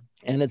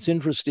 And it's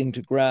interesting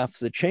to graph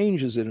the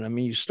changes in it. I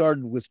mean, you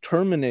started with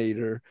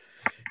Terminator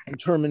and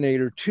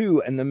Terminator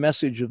 2, and the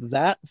message of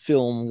that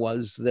film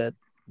was that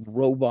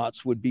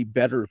robots would be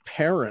better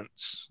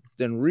parents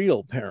than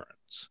real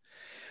parents.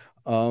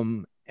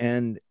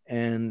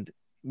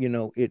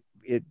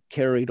 It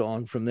carried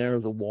on from there.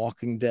 The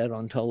Walking Dead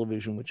on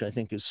television, which I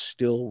think is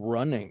still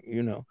running,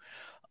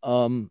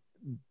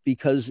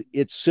 because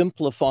it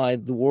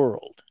simplified the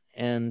world,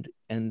 and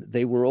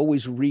they were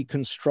always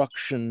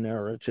reconstruction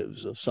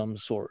narratives of some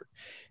sort,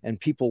 and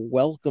people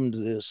welcomed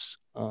this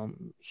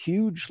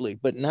hugely.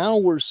 But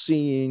now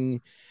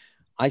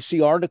I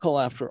see article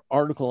after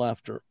article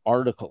after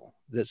article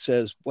that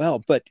says, well,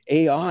 but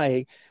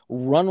AI,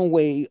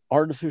 runaway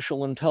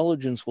artificial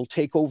intelligence, will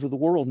take over the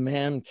world.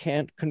 Man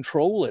can't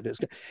control it.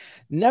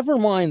 Never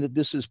mind that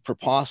this is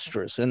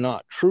preposterous and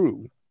not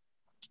true.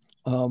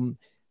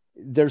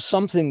 There's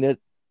something that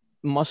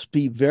must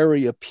be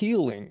very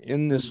appealing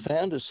in this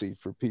fantasy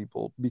for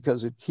people,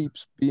 because it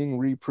keeps being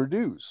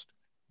reproduced,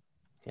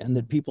 and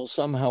that people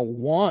somehow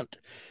want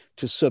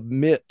to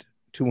submit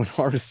to an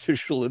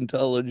artificial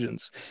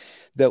intelligence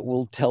that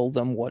will tell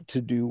them what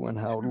to do and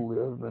how to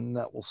live, and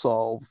that will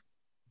solve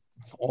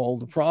all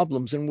the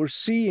problems. And we're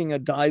seeing a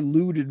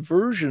diluted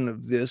version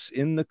of this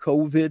in the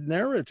COVID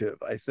narrative,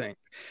 I think.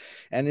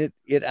 And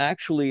it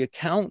actually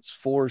accounts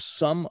for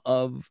some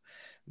of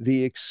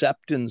the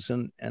acceptance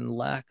and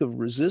lack of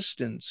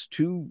resistance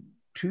to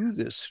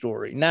this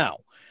story. Now,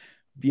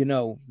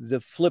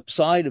 the flip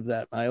side of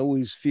that, I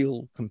always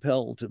feel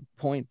compelled to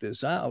point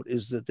this out,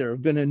 is that there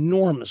have been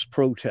enormous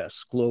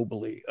protests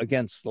globally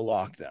against the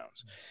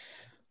lockdowns.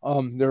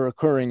 They're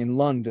occurring in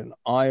London,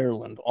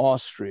 Ireland,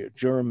 Austria,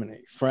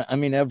 Germany,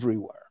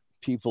 everywhere.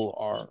 People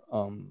are,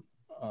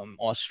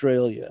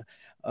 Australia.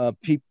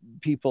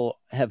 People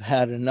have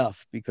had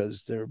enough,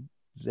 because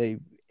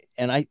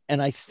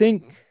I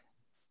think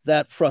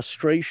that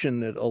frustration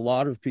that a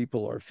lot of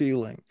people are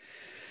feeling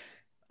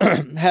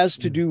has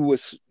to do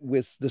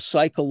with the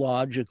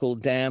psychological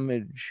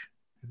damage,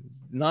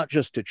 not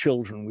just to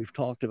children, we've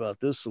talked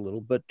about this a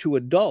little, but to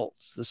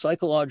adults, the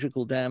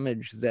psychological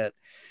damage that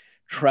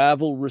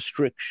travel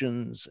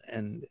restrictions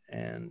and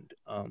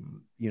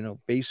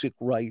basic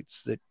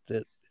rights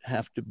that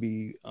have to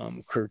be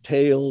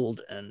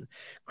curtailed, and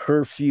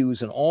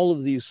curfews and all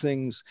of these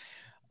things,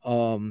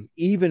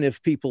 even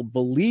if people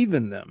believe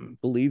in them,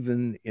 believe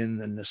in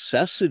the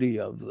necessity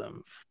of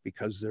them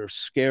because they're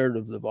scared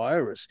of the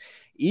virus,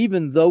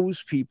 even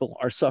those people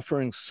are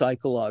suffering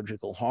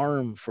psychological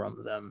harm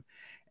from them.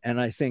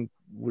 And I think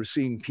we're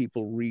seeing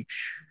people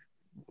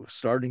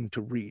starting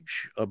to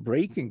reach a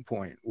breaking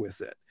point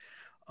with it.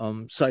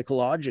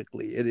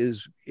 Psychologically, it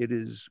is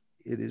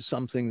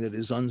something that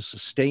is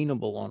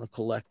unsustainable on a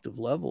collective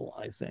level,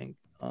 I think,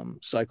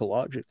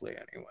 psychologically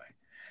anyway.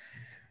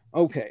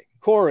 Okay,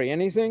 Corey,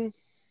 anything?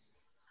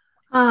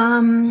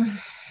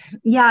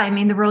 Yeah,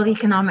 the World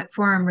Economic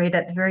Forum, right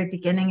at the very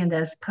beginning of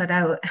this, put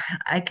out,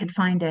 I could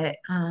find it,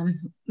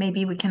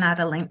 maybe we can add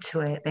a link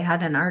to it. They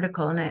had an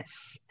article, and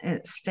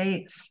it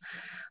states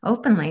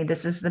openly,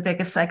 this is the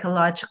biggest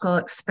psychological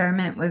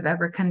experiment we've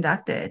ever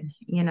conducted,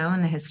 in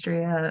the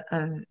history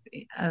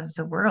of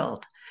the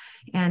world.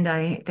 And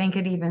I think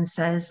it even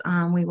says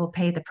we will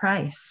pay the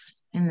price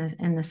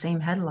in the same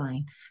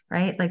headline,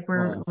 right? Like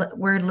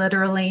we're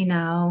literally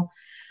now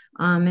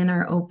In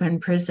our open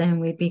prison,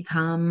 we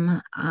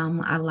become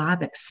a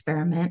lab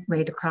experiment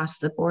right across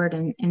the board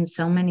in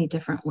so many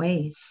different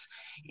ways.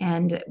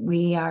 And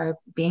we are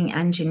being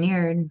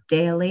engineered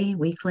daily,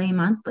 weekly,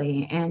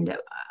 monthly. And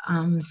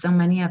so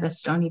many of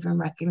us don't even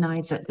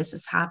recognize that this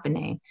is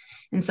happening.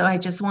 And so I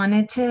just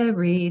wanted to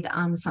read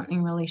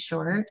something really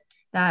short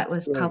that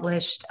was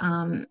published.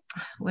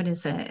 What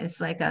is it?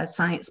 It's like a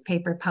science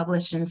paper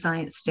published in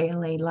Science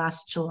Daily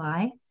last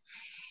July.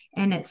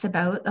 And it's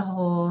about the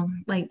whole,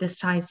 like this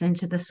ties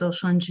into the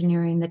social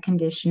engineering, the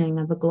conditioning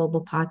of the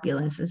global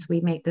populace as we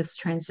make this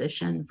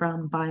transition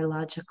from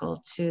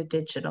biological to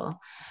digital.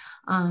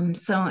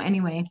 So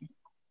anyway,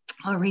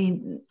 I'll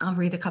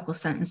read a couple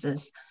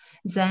sentences.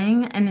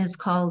 Zhang and his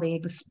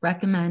colleagues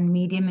recommend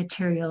media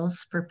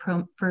materials for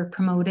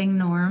promoting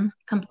norm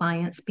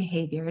compliance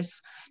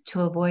behaviors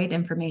to avoid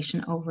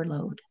information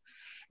overload.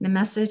 The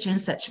message in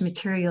such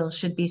materials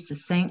should be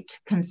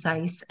succinct,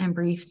 concise, and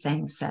brief,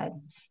 Zhang said.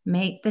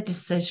 Make the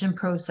decision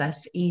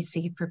process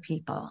easy for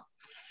people.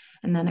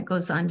 And then it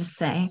goes on to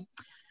say,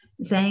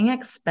 Zhang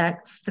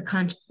expects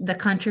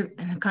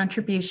the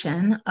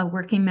contribution of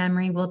working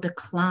memory will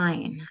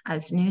decline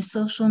as new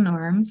social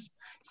norms,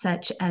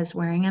 such as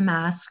wearing a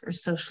mask or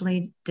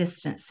socially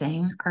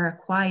distancing, are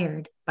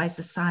acquired by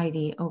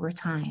society over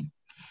time.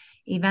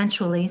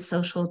 Eventually,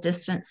 social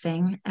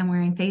distancing and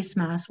wearing face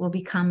masks will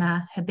become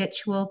a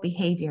habitual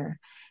behavior,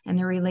 and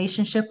the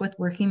relationship with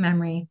working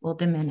memory will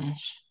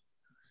diminish.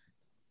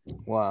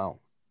 Wow.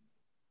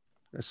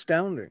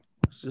 Astounding.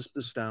 It's just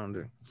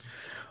astounding.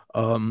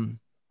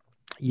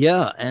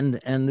 Yeah,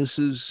 and this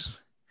is,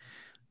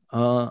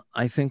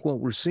 I think, what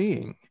we're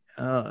seeing.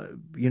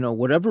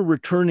 Whatever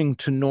returning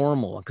to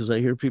normal, because I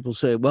hear people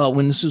say, well,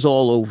 when this is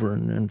all over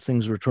and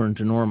things return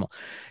to normal,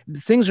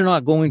 things are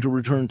not going to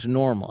return to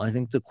normal. I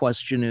think the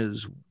question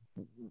is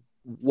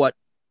what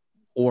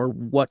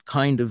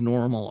kind of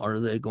normal are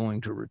they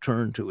going to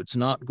return to? It's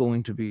not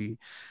going to be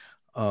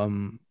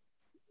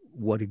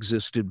what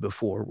existed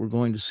before. We're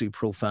going to see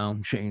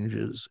profound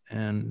changes.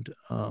 And,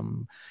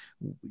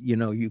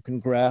 you can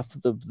graph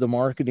the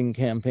marketing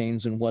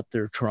campaigns and what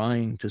they're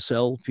trying to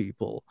sell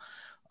people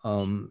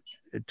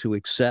to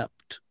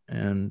accept.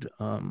 And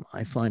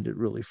I find it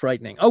really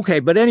frightening. Okay,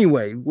 but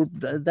anyway,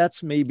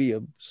 that's maybe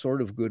a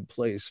sort of good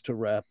place to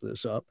wrap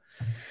this up.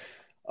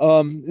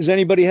 Does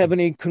anybody have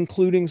any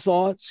concluding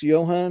thoughts?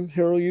 Johan,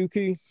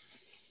 Hiroyuki?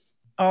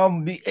 I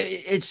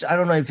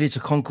don't know if it's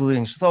a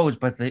concluding thought,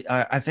 but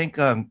I think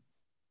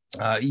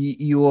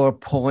your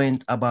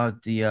point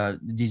about the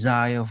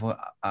desire for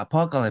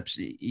apocalypse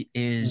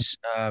is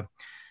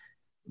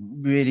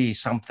really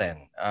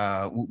something.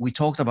 We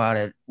talked about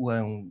it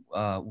when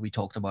we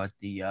talked about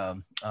the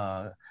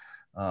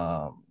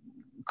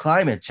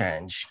climate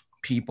change.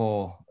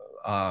 People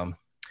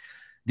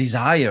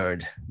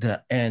desired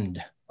the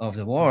end of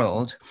the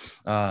world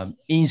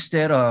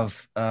instead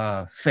of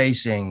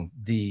facing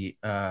the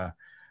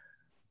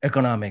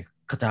economic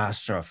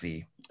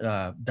catastrophe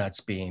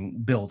that's being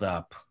built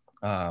up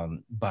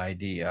by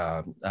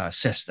the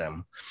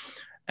system.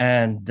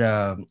 And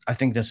I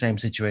think the same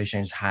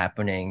situation is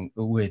happening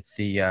with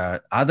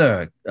the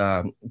other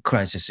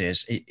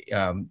crises.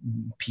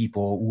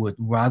 People would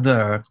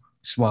rather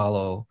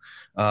swallow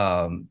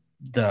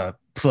the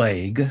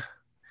plague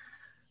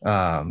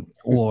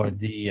or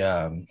the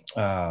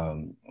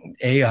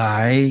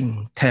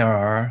AI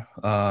terror,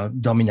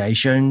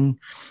 domination.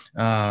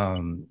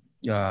 On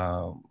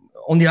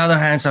the other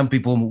hand, some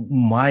people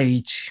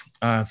might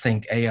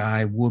think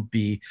AI would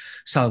be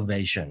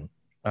salvation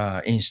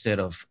instead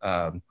of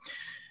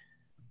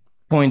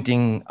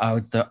pointing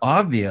out the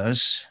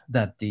obvious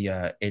that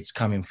it's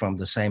coming from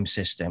the same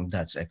system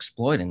that's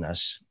exploiting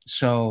us.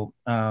 So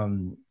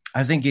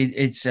I think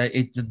it's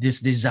this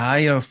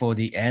desire for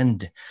the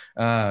end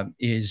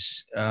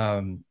is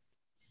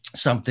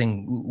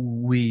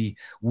something we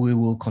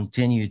will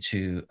continue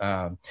to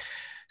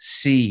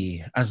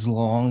see as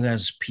long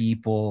as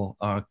people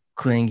are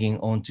clinging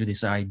onto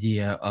this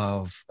idea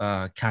of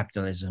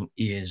capitalism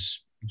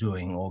is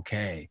doing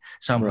okay.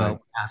 Somehow Right. we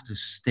have to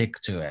stick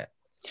to it.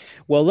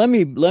 Well, let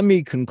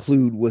me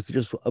conclude with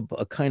just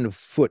a kind of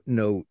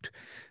footnote,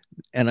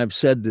 and I've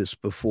said this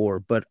before,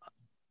 but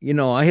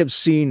I have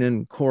seen,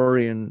 and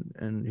Corey and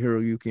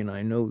Hiroyuki and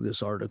I know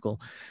this article,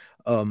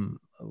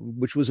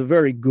 which was a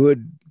very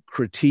good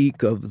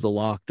critique of the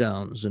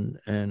lockdowns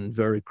and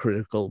very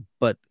critical,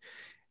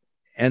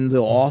 and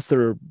the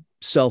author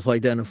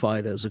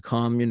self-identified as a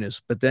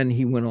communist, but then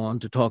he went on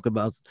to talk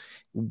about,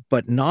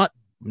 but not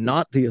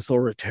the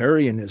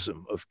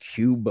authoritarianism of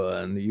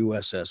Cuba and the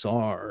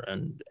USSR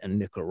and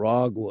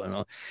Nicaragua and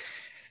all.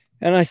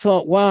 And I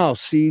thought, wow,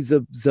 see,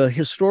 the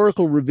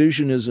historical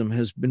revisionism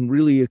has been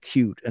really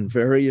acute and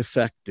very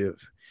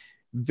effective,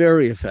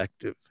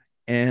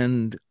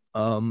 and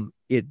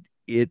it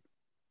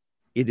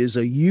is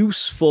a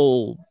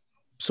useful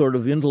sort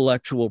of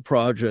intellectual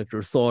project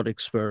or thought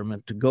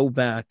experiment to go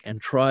back and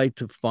try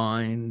to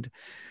find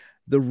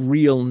the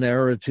real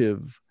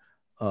narrative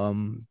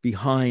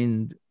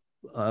behind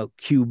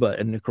Cuba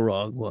and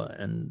Nicaragua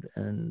and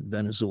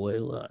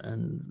Venezuela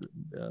and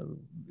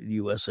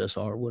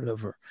USSR,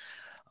 whatever.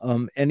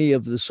 Any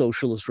of the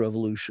socialist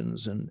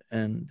revolutions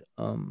and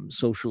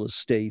socialist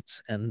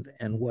states and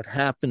what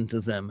happened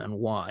to them and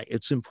why.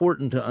 It's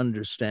important to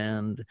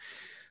understand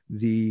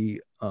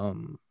the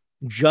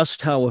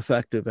just how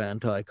effective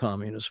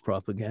anti-communist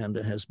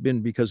propaganda has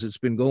been, because it's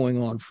been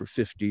going on for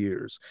 50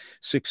 years,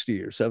 60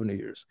 years, 70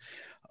 years.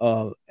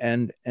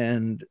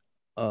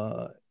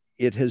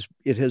 It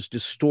has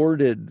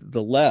distorted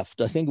the left.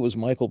 I think it was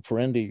Michael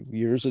Parenti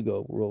years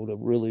ago wrote a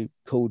really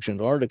cogent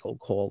article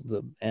called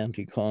 "The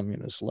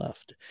Anti-Communist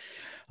Left."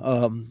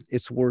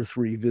 It's worth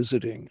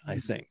revisiting, I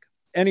think.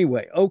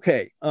 Anyway,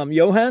 okay,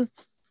 Johan.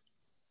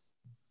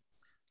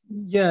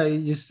 Yeah,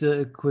 just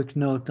a quick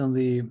note on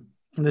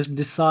this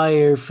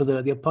desire for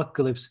the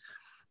apocalypse,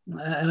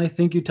 and I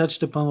think you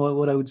touched upon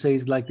what I would say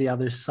is like the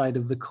other side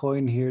of the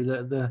coin here,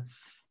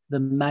 the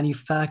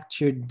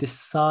manufactured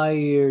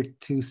desire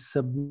to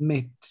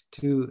submit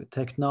to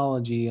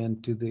technology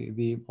and to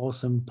the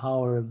awesome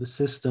power of the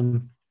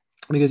system.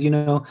 Because,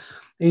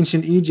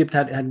 ancient Egypt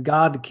had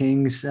god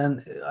kings,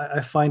 and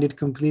I find it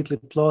completely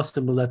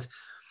plausible that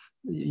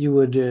you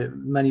would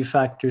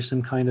manufacture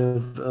some kind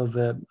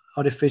of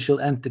artificial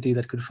entity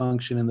that could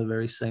function in the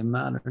very same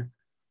manner.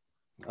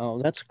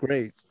 Oh, that's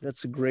great.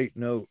 That's a great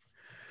note.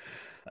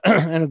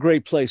 And a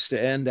great place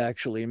to end,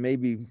 actually.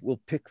 Maybe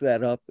we'll pick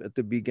that up at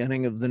the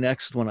beginning of the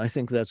next one. I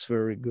think that's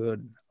very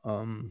good,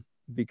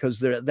 because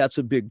that's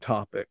a big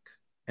topic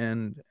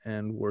and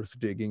worth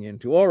digging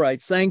into. All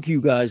right. Thank you,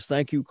 guys.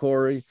 Thank you,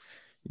 Corey,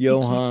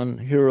 Johan,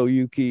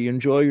 Hiroyuki.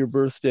 Enjoy your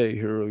birthday,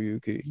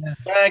 Hiroyuki. Yeah.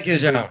 Thank you,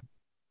 John.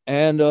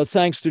 And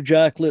thanks to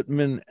Jack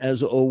Littman,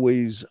 as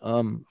always,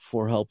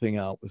 for helping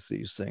out with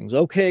these things.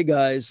 Okay,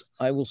 guys,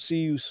 I will see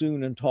you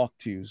soon and talk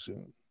to you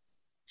soon.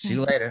 See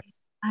you later.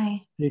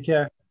 Bye. Take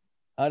care.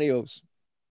 Adios.